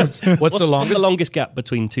 What's the longest? What's the longest gap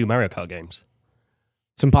between 2 Mario Kart games?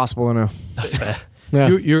 It's impossible to know. That's fair. Yeah.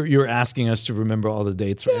 You're asking us to remember all the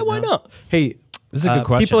dates. Yeah, right why now. not? Hey, This is a good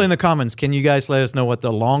question. People in the comments, can you guys let us know what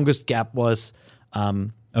the longest gap was?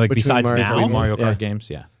 Like besides Mario now, Kart Between Mario Kart Yeah. games,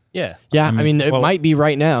 yeah. Yeah. Yeah, I mean, it might be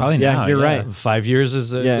right now. Probably yeah, now, you're yeah. right. 5 years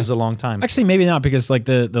is a long time. Actually, maybe not because like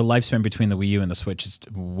the lifespan between the Wii U and the Switch is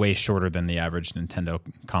way shorter than the average Nintendo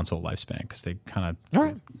console lifespan because they kind of. All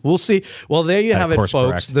right, we'll see. Well, there you have it, course folks.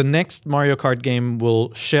 correct. The next Mario Kart game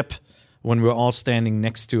will ship when we're all standing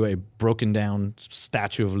next to a broken down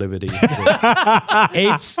Statue of Liberty, with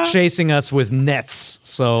apes chasing us with nets.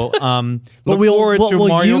 So, look forward to we'll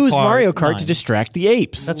Mario use Kart Mario Kart 9. to distract the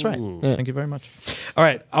apes. That's right. Thank you very much. All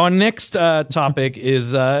right. Our next topic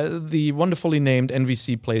is the wonderfully named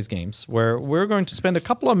NVC Plays Games, where we're going to spend a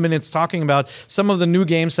couple of minutes talking about some of the new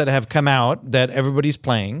games that have come out that everybody's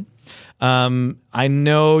playing. I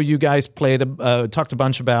know you guys talked a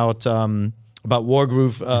bunch about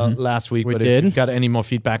Wargroove last week, We but did. if you've got any more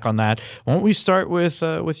feedback on that, why don't we start with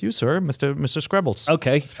you, sir, Mr. Scrabbles?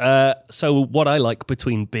 Okay, so what I like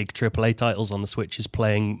between big AAA titles on the Switch is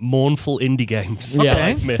playing mournful indie games Yeah. that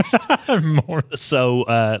I've missed.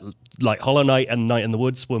 So, like Hollow Knight and Night in the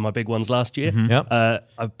Woods were my big ones last year. Yep.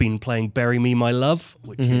 I've been playing Bury Me, My Love,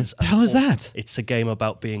 which is... The hell is that? It's a game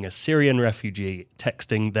about being a Syrian refugee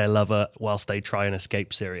texting their lover whilst they try and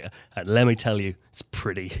escape Syria. And let me tell you, it's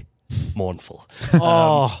pretty mournful.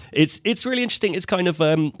 It's really interesting. It's kind of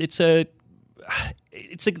it's a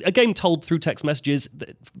game told through text messages.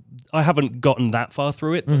 I haven't gotten that far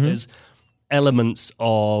through it, but there's elements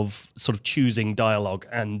of sort of choosing dialogue,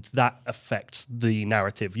 and that affects the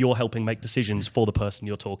narrative. You're helping make decisions for the person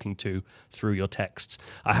you're talking to through your texts.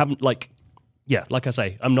 I haven't like I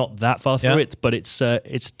say, I'm not that far through it, but it's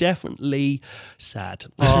definitely sad.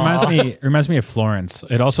 This reminds me of Florence.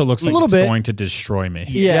 It also looks like little it's bit. going to destroy me.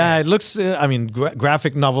 Yeah, it looks,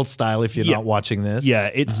 graphic novel style if you're not watching this. Yeah,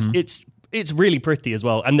 it's really pretty as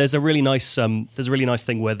well. And there's a really nice thing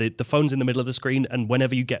where the phone's in the middle of the screen, and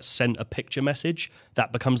whenever you get sent a picture message,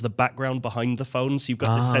 that becomes the background behind the phone. So you've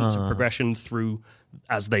got this sense of progression through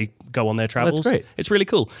as they go on their travels. That's great. It's really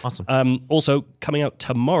cool. Awesome. Also, coming out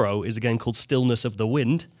tomorrow is a game called Stillness of the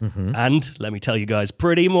Wind. And let me tell you guys,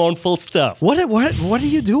 pretty mournful stuff. What are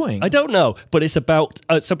you doing? I don't know, but it's about...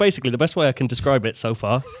 so basically, the best way I can describe it so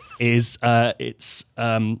far is it's,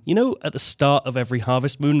 you know, at the start of every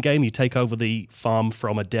Harvest Moon game, you take over the farm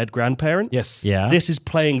from a dead grandparent? Yes. Yeah. This is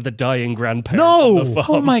playing the dying grandparent No! on the farm.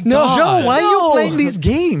 Oh my god! Joe, why are you playing these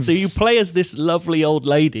games? So you play as this lovely old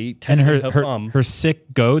lady and tending her farm. her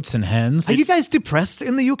sick goats and hens. Are you guys depressed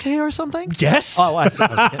in the UK or something? Yes. Oh, I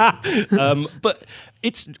see. But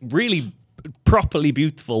it's really properly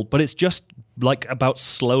beautiful, but it's just like about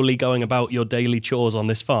slowly going about your daily chores on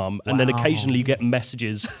this farm. And then occasionally you get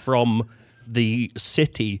messages from the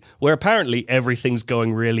city where apparently everything's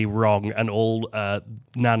going really wrong and all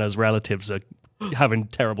Nana's relatives are having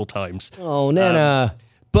terrible times. Oh, Nana.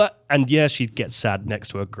 And yeah, she gets sad next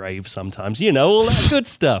to her grave sometimes, you know, all that good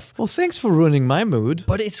stuff. Well, thanks for ruining my mood.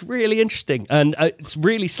 But it's really interesting, and it's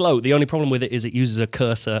really slow. The only problem with it is it uses a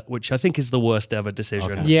cursor, which I think is the worst ever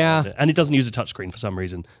decision. Okay. Yeah. And it doesn't use a touchscreen for some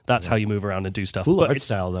reason. That's how you move around and do stuff. Cool But art it's-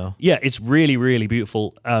 style, though. Yeah, it's really, really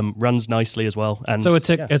beautiful. Runs nicely as well. And So it's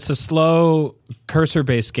a slow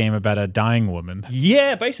cursor-based game about a dying woman.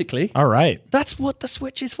 yeah, basically. All right. That's what the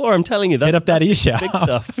Switch is for. I'm telling you. That's, Hit up that that's eShop. big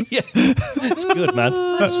stuff. Yeah, it's good, man.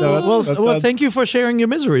 Well, thank you for sharing your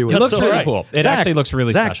misery with It us. looks all really right. cool. It Zach, actually looks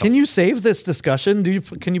really Zach, special. can you save this discussion?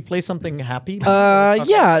 Can you play something happy?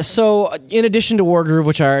 Yeah, so in addition to Wargroove,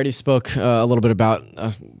 which I already spoke a little bit about,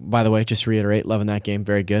 by the way, just to reiterate, loving that game,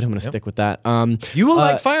 very good. I'm going to stick with that. You will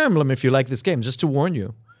like Fire Emblem if you like this game, just to warn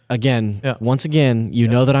you. Once again, you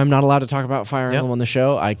know that I'm not allowed to talk about Fire Emblem Yep. on the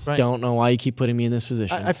show. I Right. don't know why you keep putting me in this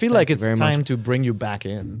position. I feel Thank like you it's very time much. to bring you back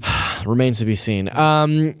in. Remains to be seen. No,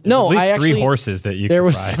 At least I actually, three horses that you There could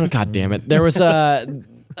was ride. God damn it. There was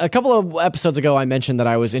a couple of episodes ago, I mentioned that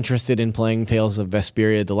I was interested in playing Tales of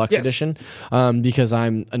Vesperia Deluxe Yes. Edition because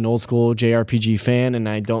I'm an old school JRPG fan and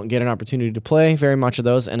I don't get an opportunity to play very much of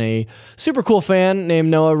those. And a super cool fan named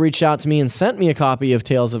Noah reached out to me and sent me a copy of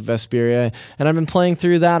Tales of Vesperia, and I've been playing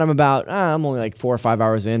through that. I'm only like 4 or 5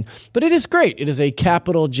 hours in, but it is great. It is a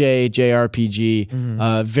capital J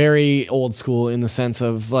JRPG, very old school in the sense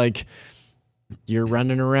of like, you're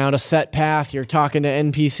running around a set path, you're talking to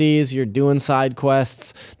NPCs, you're doing side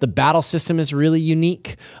quests. The battle system is really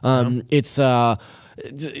unique. It's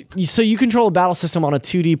So you control a battle system on a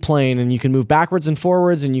 2D plane, and you can move backwards and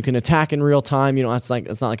forwards, and you can attack in real time. You know, it's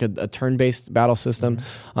not like a turn-based battle system.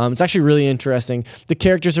 It's actually really interesting. The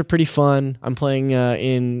characters are pretty fun. I'm playing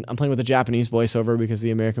with a Japanese voiceover because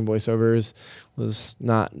the American voiceovers was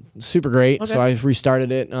not super great, so I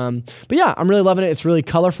restarted it. But yeah, I'm really loving it. It's really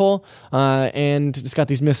colorful, and it's got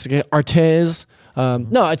these mystic artes.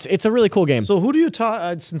 No, it's a really cool game. So who do you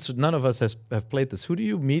talk? Since none of us have played this, who do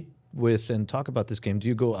you meet with and talk about this game? Do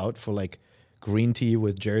you go out for like green tea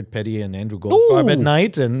with Jared Petty and Andrew Goldfarb at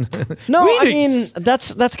night? And no, I mean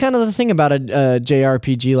that's kind of the thing about a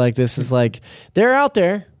JRPG like this is like they're out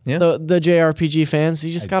there. Yeah. The JRPG fans,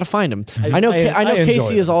 you just got to find them. I know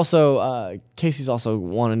Casey is also Casey's also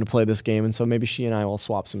wanting to play this game, and so maybe she and I will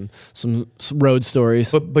swap some road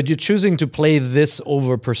stories. But you're choosing to play this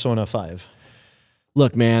over Persona 5.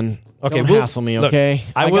 Look, man. Okay, don't hassle me, okay?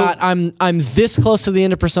 Look, I'm this close to the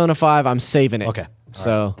end of Persona 5. I'm saving it. Okay.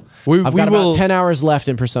 So I've got about 10 hours left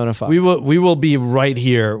in Persona 5. We will be right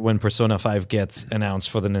here when Persona 5 gets announced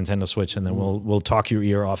for the Nintendo Switch, and then we'll talk your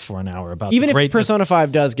ear off for an hour about even if Persona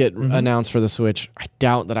 5 does get announced for the Switch. I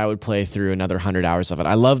doubt that I would play through another 100 hours of it.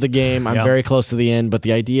 I love the game. I'm very close to the end, but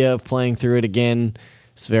the idea of playing through it again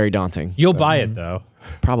is very daunting. You'll buy it though.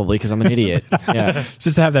 Probably because I'm an idiot. Yeah,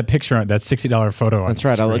 just to have that picture on that $60 photo. That's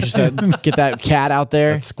right. I'll just get that cat out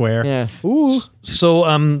there. That square. Yeah. Ooh. So, why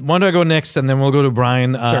don't I go next, and then we'll go to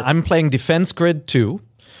Brian. Sure. I'm playing Defense Grid 2.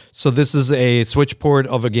 So this is a Switch port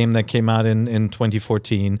of a game that came out in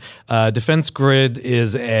 2014. Defense Grid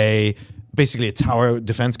is basically a tower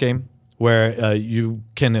defense game, where you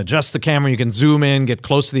can adjust the camera, you can zoom in, get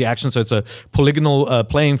close to the action, so it's a polygonal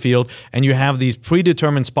playing field, and you have these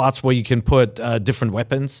predetermined spots where you can put different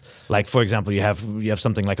weapons. Like, for example, you have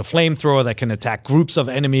something like a flamethrower that can attack groups of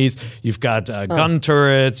enemies. You've got gun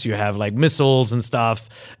turrets, you have like missiles and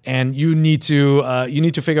stuff, and you need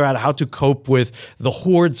to figure out how to cope with the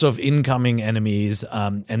hordes of incoming enemies,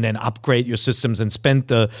 and then upgrade your systems and spend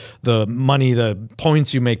the money, the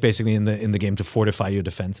points you make basically in the game to fortify your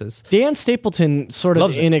defenses. Dan Stapleton sort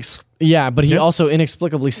of but he also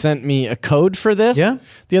inexplicably sent me a code for this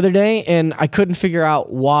the other day, and I couldn't figure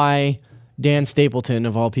out why Dan Stapleton,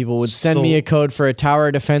 of all people, would send me a code for a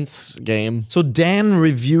tower defense game. So Dan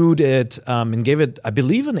reviewed it and gave it, I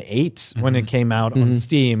believe, an 8 when it came out on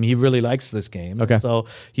Steam. He really likes this game. Okay. So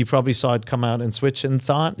he probably saw it come out and Switch and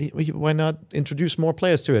thought, why not introduce more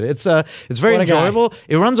players to it? It's very enjoyable.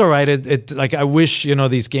 It runs all right. I wish,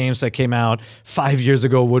 these games that came out 5 years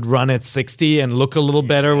ago would run at 60 and look a little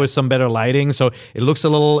better with some better lighting. So it looks a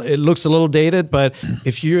little dated, but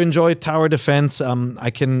if you enjoy tower defense, I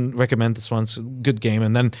can recommend this one's a good game.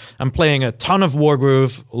 And then I'm playing a ton of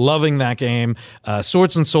Wargroove, loving that game.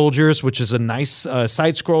 Swords and Soldiers, which is a nice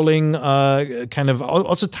side-scrolling kind of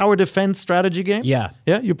also tower defense strategy game. Yeah,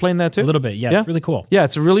 you're playing that too? A little bit. Yeah, it's really cool. Yeah,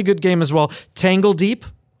 it's a really good game as well. Tangle Deep,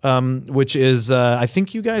 which is I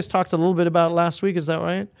think you guys talked a little bit about last week. Is that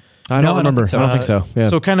right? I don't remember. I don't think so. Yeah.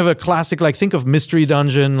 So kind of a classic, like think of Mystery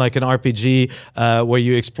Dungeon, like an RPG where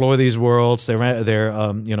you explore these worlds. They're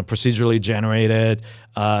procedurally generated.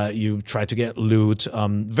 You try to get loot.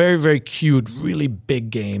 Very, very cute, really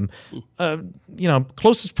big game.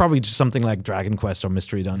 Closest probably to something like Dragon Quest or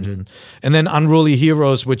Mystery Dungeon. And then Unruly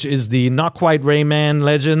Heroes, which is the not quite Rayman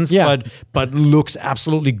Legends, but looks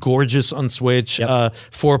absolutely gorgeous on Switch.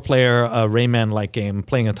 4-player Rayman-like game.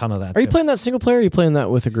 Playing a ton of that. Are you playing that single player or are you playing that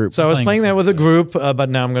with a group? So I was playing that with a group, but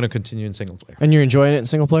now I'm going to continue in single player. And you're enjoying it in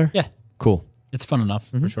single player? Yeah. Cool. It's fun enough,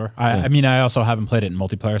 for sure. I also haven't played it in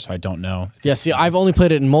multiplayer, so I don't know. Yeah, see, I've only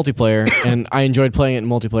played it in multiplayer, and I enjoyed playing it in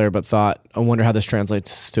multiplayer, but thought, I wonder how this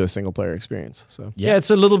translates to a single-player experience. So yeah,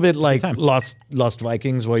 it's a little bit like Lost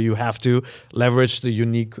Vikings, where you have to leverage the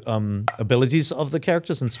unique abilities of the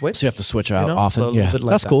characters and switch. So you have to switch out often. So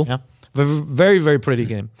that's cool. Yeah. Very, very pretty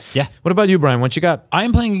game. Yeah. What about you, Brian? What you got? I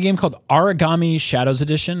am playing a game called Origami Shadows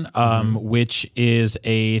Edition, which is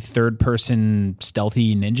a third-person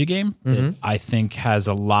stealthy ninja game that I think has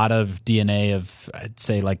a lot of DNA of, I'd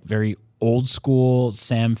say, like very old school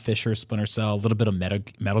Sam Fisher, Splinter Cell, a little bit of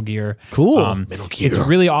Metal Gear. Cool. Metal Gear. It's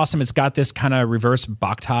really awesome. It's got this kind of reverse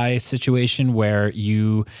Boktai situation where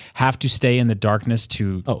you have to stay in the darkness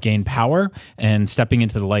to gain power, and stepping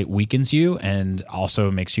into the light weakens you and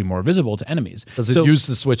also makes you more visible to enemies. Does it use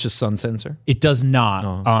the Switch's sun sensor? It does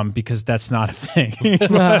not, because that's not a thing.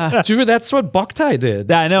 That's what Boktai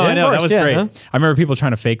did. I know. That was great. Huh? I remember people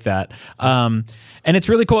trying to fake that. And it's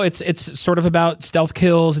really cool. It's sort of about stealth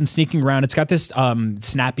kills and sneaking around around. It's got this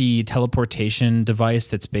snappy teleportation device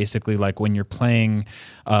that's basically like when you're playing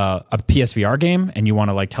a PSVR game and you want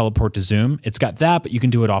to like teleport to Zoom. It's got that, but you can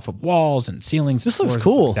do it off of walls and ceilings. This looks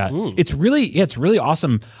cool. Like that. It's really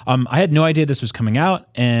awesome. I had no idea this was coming out,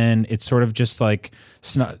 and it's sort of just like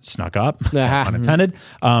snuck up, unintended.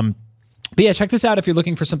 But yeah, check this out if you're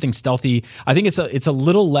looking for something stealthy. I think it's a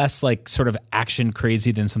little less like sort of action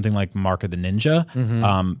crazy than something like Mark of the Ninja.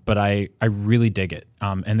 But I really dig it.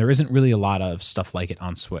 And there isn't really a lot of stuff like it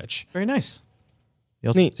on Switch. Very nice.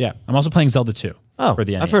 Neat. Yeah, I'm also playing Zelda 2. For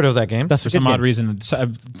the NES. I've heard of that game. That's For some odd reason. So I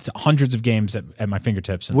have hundreds of games at my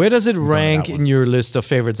fingertips. Where does it rank in your list of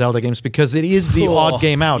favorite Zelda games? Because it is the odd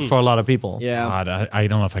game out for a lot of people. Yeah. God, I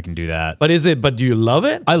don't know if I can do that. But do you love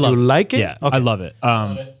it? I love it. You like it? Yeah, Okay. I love it.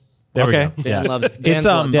 There we go. Dan loves it. It's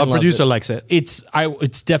Dan Our loves producer it. likes it.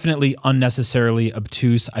 It's definitely unnecessarily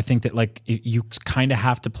obtuse. I think that like you kind of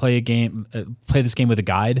have to play this game with a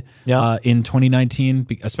guide. In 2019,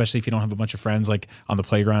 especially if you don't have a bunch of friends like on the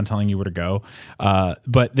playground telling you where to go.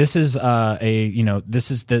 But this is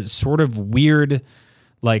this is the sort of weird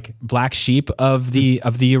like black sheep of the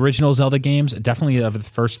original Zelda games, definitely of the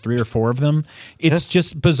first 3 or 4 of them. It's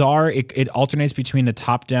just bizarre. It alternates between a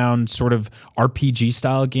top-down sort of RPG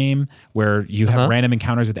style game where you have random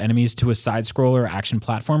encounters with enemies to a side scroller action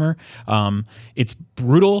platformer. It's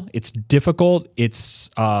brutal, it's difficult,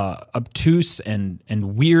 it's obtuse and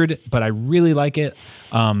weird, but I really like it.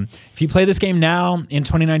 If you play this game now in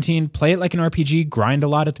 2019, play it like an RPG, grind a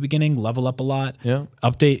lot at the beginning, level up a lot,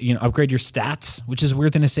 upgrade your stats, which is a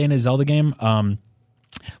weird thing to say in a Zelda game.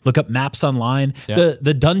 Look up maps online.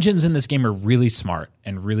 The dungeons in this game are really smart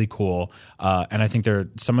and really cool. And I think they're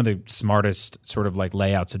some of the smartest sort of like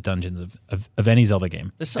layouts of dungeons of any Zelda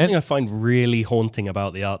game. There's something I find really haunting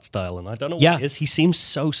about the art style, and I don't know what it is. He seems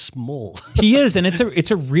so small. He is, and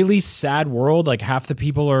it's a really sad world. Like half the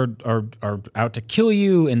people are out to kill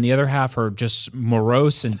you, and the other half are just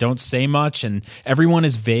morose and don't say much, and everyone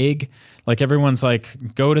is vague. Like everyone's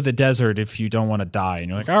like, go to the desert if you don't want to die, and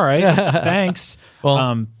you're like, all right, thanks. Well,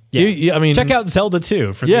 I mean, check out Zelda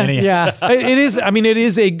 2 for the NES. Yeah. It is. I mean, it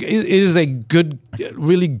is a good,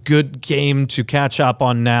 really good game to catch up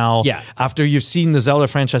on now. Yeah. After you've seen the Zelda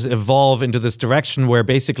franchise evolve into this direction where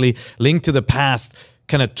basically Link to the Past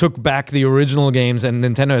kind of took back the original games, and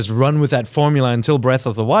Nintendo has run with that formula until Breath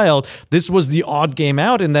of the Wild. This was the odd game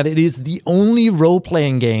out in that it is the only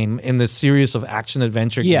role-playing game in this series of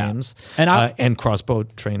action-adventure games and crossbow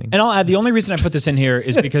training. And I'll add, the only reason I put this in here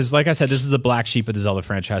is because, like I said, this is the black sheep of the Zelda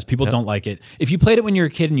franchise. People don't like it. If you played it when you were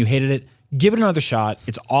a kid and you hated it, give it another shot.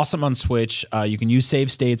 It's awesome on Switch. You can use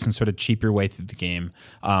save states and sort of cheap your way through the game.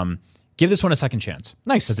 Give this one a second chance.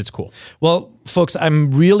 Nice. Because it's cool. Well, folks,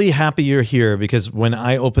 I'm really happy you're here because when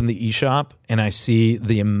I open the eShop and I see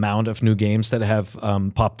the amount of new games that have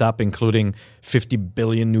popped up, including 50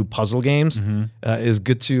 billion new puzzle games, is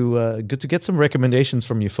good to get some recommendations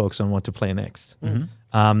from you folks on what to play next.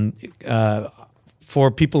 For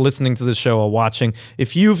people listening to the show or watching,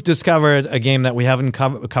 if you've discovered a game that we haven't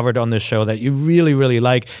covered on this show that you really, really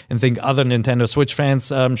like and think other Nintendo Switch fans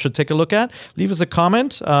should take a look at, leave us a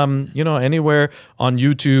comment, anywhere on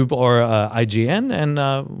YouTube or IGN, and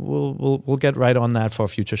we'll get right on that for a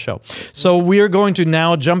future show. So we are going to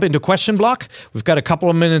now jump into question block. We've got a couple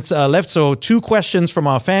of minutes left, so 2 questions from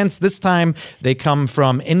our fans. This time they come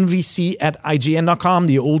from nvc@ign.com,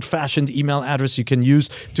 the old-fashioned email address you can use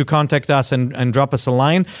to contact us and drop us a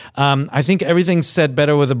line. I think everything's said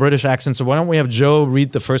better with a British accent, so why don't we have Joe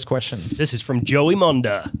read the first question? This is from Joey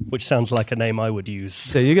Monda, which sounds like a name I would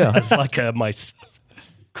use. There you go. It's like my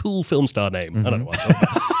cool film star name. I don't know what I'm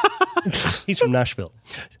talking about. He's from Nashville.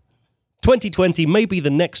 2020 may be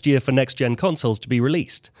the next year for next-gen consoles to be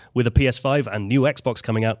released. With a PS5 and new Xbox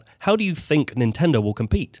coming out, how do you think Nintendo will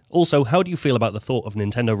compete? Also, how do you feel about the thought of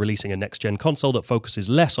Nintendo releasing a next-gen console that focuses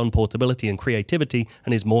less on portability and creativity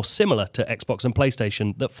and is more similar to Xbox and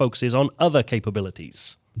PlayStation that focuses on other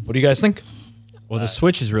capabilities? What do you guys think? Well, the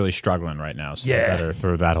Switch is really struggling right now, so they better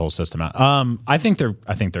throw that whole system out. I think they're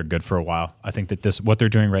good for a while. I think that what they're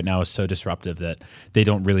doing right now is so disruptive that they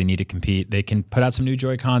don't really need to compete. They can put out some new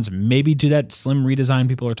Joy-Cons, maybe do that slim redesign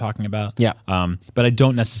people are talking about. Yeah. But I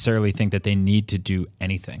don't necessarily think that they need to do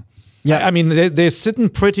anything. Yeah, I mean, they're sitting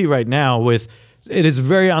pretty right now with... It is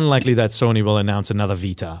very unlikely that Sony will announce another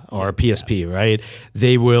Vita or a PSP, right?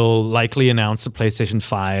 They will likely announce the PlayStation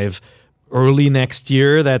 5 early next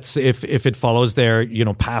year. That's if it follows their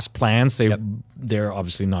past plans. They're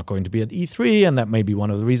obviously not going to be at E3, and that may be one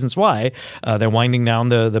of the reasons why they're winding down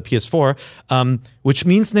the PS4. Which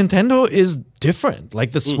means Nintendo is different.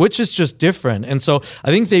 Like the Switch is just different, and so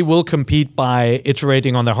I think they will compete by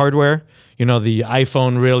iterating on their hardware. the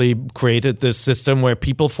iPhone really created this system where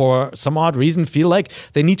people, for some odd reason, feel like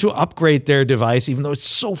they need to upgrade their device, even though it's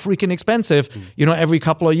so freaking expensive, every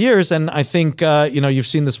couple of years. And I think, you've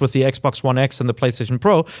seen this with the Xbox One X and the PlayStation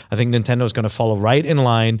Pro. I think Nintendo is going to follow right in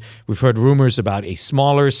line. We've heard rumors about a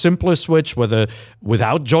smaller, simpler Switch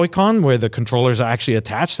without Joy-Con, where the controllers are actually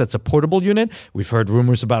attached. That's a portable unit. We've heard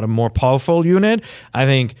rumors about a more powerful unit. I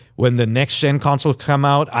think when the next-gen consoles come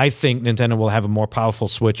out, I think Nintendo will have a more powerful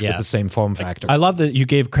Switch with the same form factor. I love that you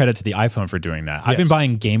gave credit to the iPhone for doing that. I've been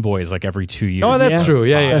buying Game Boys like every 2 years. Oh, that's true.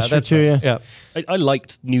 Yeah, that's true too. Yeah. I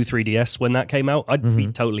liked new 3DS when that came out. I'd be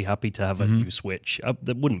totally happy to have a new Switch.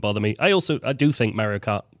 That wouldn't bother me. I do think Mario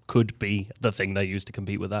Kart could be the thing they use to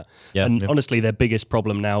compete with that. Yeah, and honestly, their biggest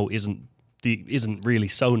problem now isn't really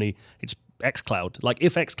Sony. It's xCloud. Like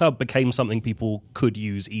if xCloud became something people could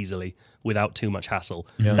use easily without too much hassle,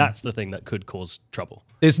 that's the thing that could cause trouble.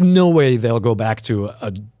 There's no way they'll go back to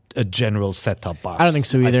a general set-top box. I don't think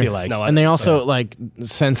so either. I feel like. No, and they also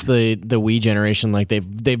since the Wii generation, like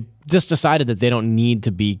they've just decided that they don't need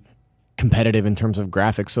to be competitive in terms of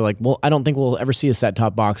graphics. So I don't think we'll ever see a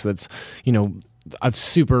set-top box that's a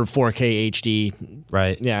super 4K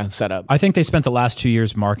HD setup. I think they spent the last 2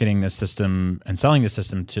 years marketing this system and selling the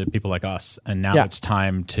system to people like us, and now it's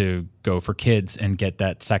time to go for kids and get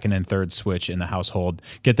that second and third Switch in the household.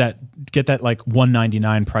 Get that like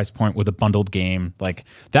 $199 price point with a bundled game. Like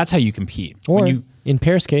that's how you compete. Or in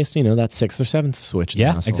Pear's case, that sixth or seventh Switch. In the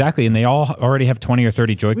household. Exactly. And they all already have 20 or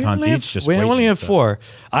 30 Joy-Cons each. We only have 4.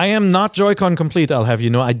 I am not Joy-Con complete. I'll have you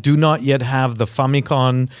know. I do not yet have the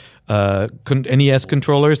Famicom NES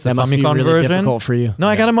controllers, the that must Famicom be really version. difficult for you. No,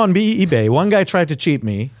 I got them on eBay. One guy tried to cheat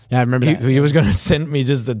me. Yeah, I remember that. He was going to send me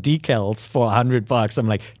just the decals for $100. I'm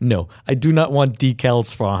like, no, I do not want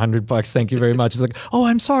decals for $100. Thank you very much. He's like, oh,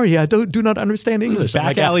 I'm sorry, I do not understand English.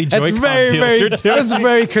 Back alley that's Joy-Con that's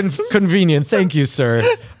very convenient. Thank you, sir.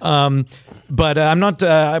 But I'm not.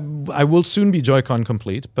 I will soon be Joy-Con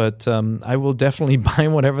complete, but I will definitely buy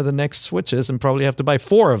whatever the next Switch is, and probably have to buy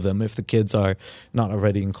 4 of them if the kids are not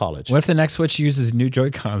already in college. What if the next Switch uses new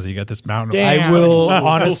Joy-Cons? You got this mountain. I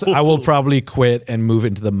will probably quit and move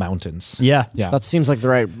into the mountains. Yeah. That seems like the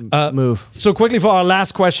right move. So quickly for our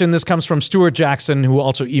last question, this comes from Stuart Jackson, who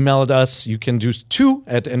also emailed us. You can do 2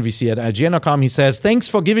 at nvc@ign.com. He says, thanks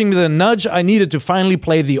for giving me the nudge I needed to finally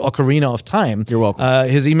play the Ocarina of Time. You're welcome.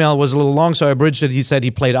 His email was a little long, so I abridged it. He said he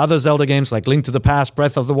played other Zelda games like Link to the Past,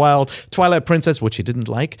 Breath of the Wild, Twilight Princess, which he didn't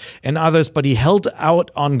like, and others, but he held out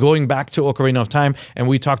on going back to Ocarina of Time, and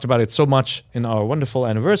we talked about it so much in our wonderful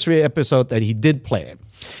anniversary episode that he did play it.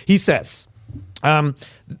 He says,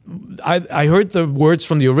 I heard the words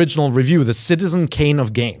from the original review, the Citizen Kane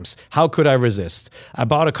of games. How could I resist? I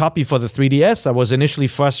bought a copy for the 3DS. I was initially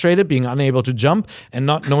frustrated being unable to jump and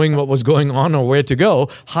not knowing what was going on or where to go.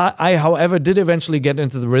 I, however, did eventually get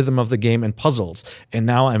into the rhythm of the game and puzzles. And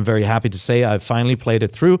now I'm very happy to say I've finally played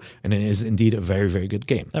it through, and it is indeed a very, very good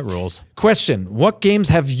game. That rules. Question, what games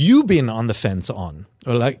have you been on the fence on?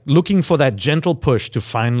 Or like looking for that gentle push to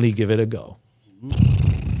finally give it a go?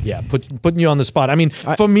 Yeah, putting you on the spot. I mean,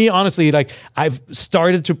 for me, honestly, like I've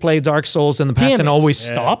started to play Dark Souls in the past and always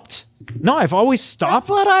stopped. No, I've always stopped. That's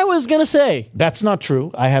what I was going to say. That's not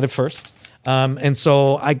true. I had it first. And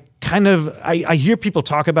so I hear people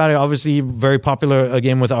talk about it. Obviously, very popular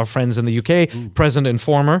game with our friends in the UK, present and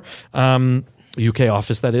former. UK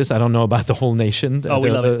office, that is. I don't know about the whole nation,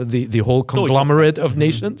 the whole conglomerate of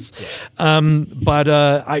nations. But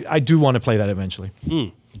I do want to play that eventually.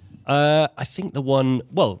 I think the one.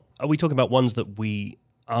 Well, are we talking about ones that we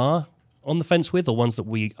are on the fence with, or ones that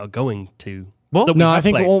we are going to? Well, that we no, I have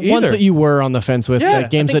think played? ones that you were on the fence with,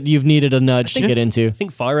 games that you've needed a nudge to get into. I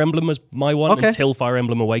think Fire Emblem was my one until Fire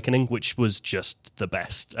Emblem Awakening, which was just the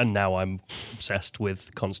best, and now I'm obsessed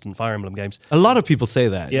with constant Fire Emblem games. A lot of people say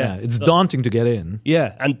that. Yeah, it's daunting to get in.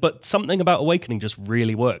 Yeah, but something about Awakening just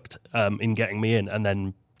really worked in getting me in, and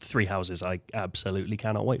then Three Houses I absolutely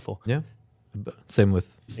cannot wait for. Yeah. Same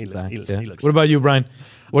with He Zach. looks What about you, Brian?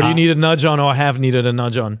 What do you need a nudge on or have needed a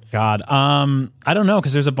nudge on? God, I don't know,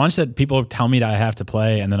 because there's a bunch that people tell me that I have to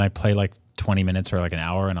play, and then I play like 20 minutes or like an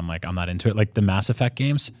hour, and I'm like, I'm not into it. Like the Mass Effect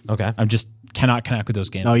games. Okay. I'm just cannot connect with those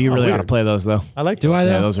games. Oh, you really ought to play those, though. I like. Do I?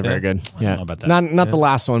 Yeah, Though? those are very good. I don't know about that. Not the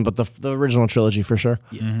last one, but the original trilogy for sure.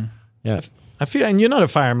 Yeah. I feel, and you're not a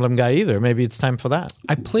Fire Emblem guy either. Maybe it's time for that.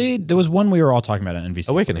 I played. There was one we were all talking about at NVC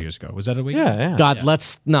Awakening. years ago. Was that Awakening? Yeah. God,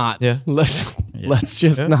 let's not. Yeah. Let's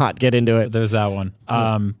just not get into it. There's that one.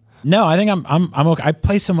 No, I think I'm okay. I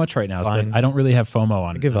play so much right now, so that I don't really have FOMO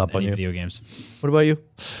on. give up on any you. video games. What about you?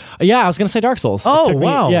 Yeah, I was gonna say Dark Souls. Oh,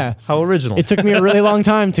 wow. Yeah. How original. It took me a really long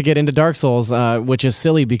time to get into Dark Souls, which is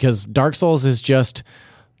silly because Dark Souls is just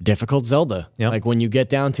difficult Zelda. Yep. Like when you get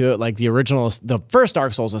down to it, like the first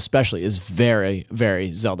Dark Souls especially is very,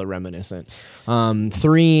 very Zelda reminiscent.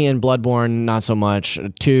 3 and Bloodborne, not so much.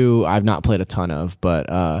 2, I've not played a ton of, but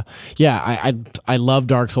I love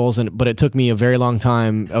Dark Souls, but it took me a very long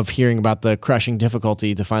time of hearing about the crushing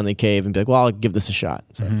difficulty to finally cave and be like, well, I'll give this a shot.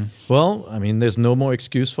 So. Well, I mean, there's no more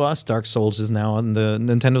excuse for us. Dark Souls is now on the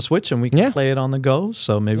Nintendo Switch, and we can play it on the go.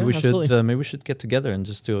 So maybe we should get together and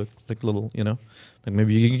just do a little, like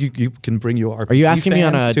maybe you can bring your RPG Are you asking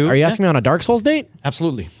me on a Dark Souls date?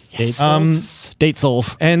 Absolutely. Date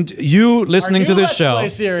Souls. And you listening to this show,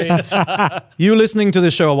 series. you listening to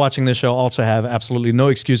this show or watching this show also have absolutely no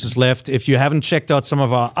excuses left. If you haven't checked out some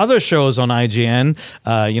of our other shows on IGN,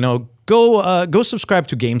 go subscribe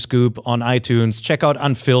to GameScoop on iTunes. Check out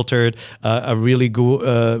Unfiltered, a really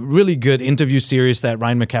good interview series that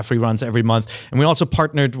Ryan McCaffrey runs every month. And we also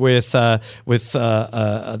partnered with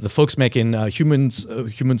the folks making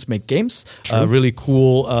Humans Make Games, really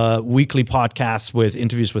cool weekly podcasts with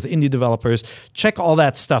interviews with indie developers. Check all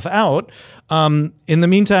that stuff out. In the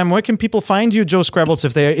meantime, where can people find you, Joe Scrabbles,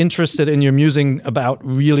 if they're interested in your musing about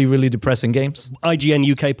really, really depressing games?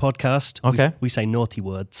 IGN UK podcast. Okay. We say naughty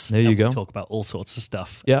words. There you go. We talk about all sorts of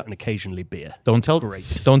stuff. Yeah. And occasionally beer. Don't tell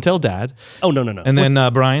Dad. Oh, no. And then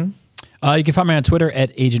Brian? You can find me on Twitter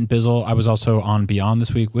at Agent Bizzle. I was also on Beyond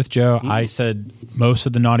this week with Joe. I said most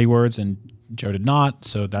of the naughty words, and Joe did not.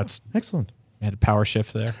 So that's excellent. I had a power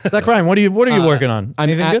shift there. Zach Ryan, what are you working on?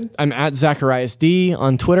 Anything good? I'm at Zacharias D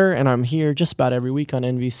on Twitter, and I'm here just about every week on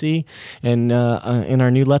NVC and in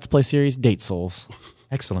our new Let's Play series, Date Souls.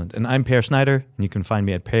 Excellent. And I'm Per Schneider, and you can find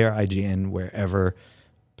me at Per IGN wherever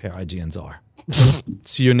Per IGNs are.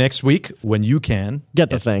 See you next week when you can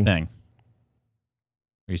get the thing.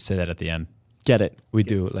 You say that at the end. Get it. We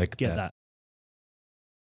do like Get that.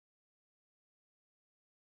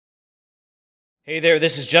 Hey there,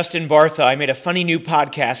 this is Justin Bartha. I made a funny new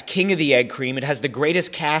podcast, King of the Egg Cream. It has the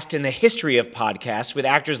greatest cast in the history of podcasts with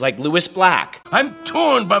actors like Louis Black. I'm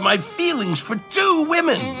torn by my feelings for 2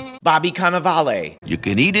 women. Bobby Cannavale. You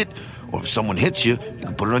can eat it, or if someone hits you, you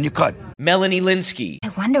can put it on your cut. Melanie Linsky. I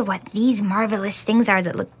wonder what these marvelous things are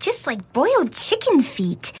that look just like boiled chicken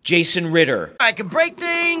feet. Jason Ritter. I can break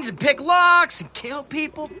things and pick locks and kill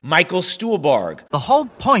people. Michael Stuhlbarg. The whole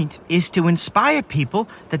point is to inspire people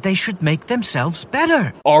that they should make themselves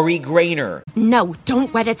better. Ari Grainer. No,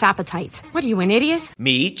 don't whet its appetite. What are you, an idiot?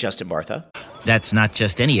 Me, Justin Bartha. That's not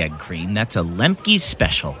just any egg cream, that's a Lemke's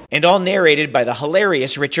special. And all narrated by the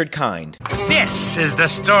hilarious Richard Kind. This is the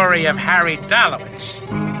story of Harry Dalowitz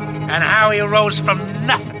and how he rose from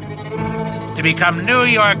nothing to become New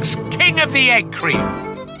York's King of the Egg Cream.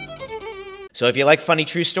 So if you like funny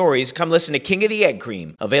true stories, come listen to King of the Egg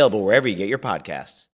Cream, available wherever you get your podcasts.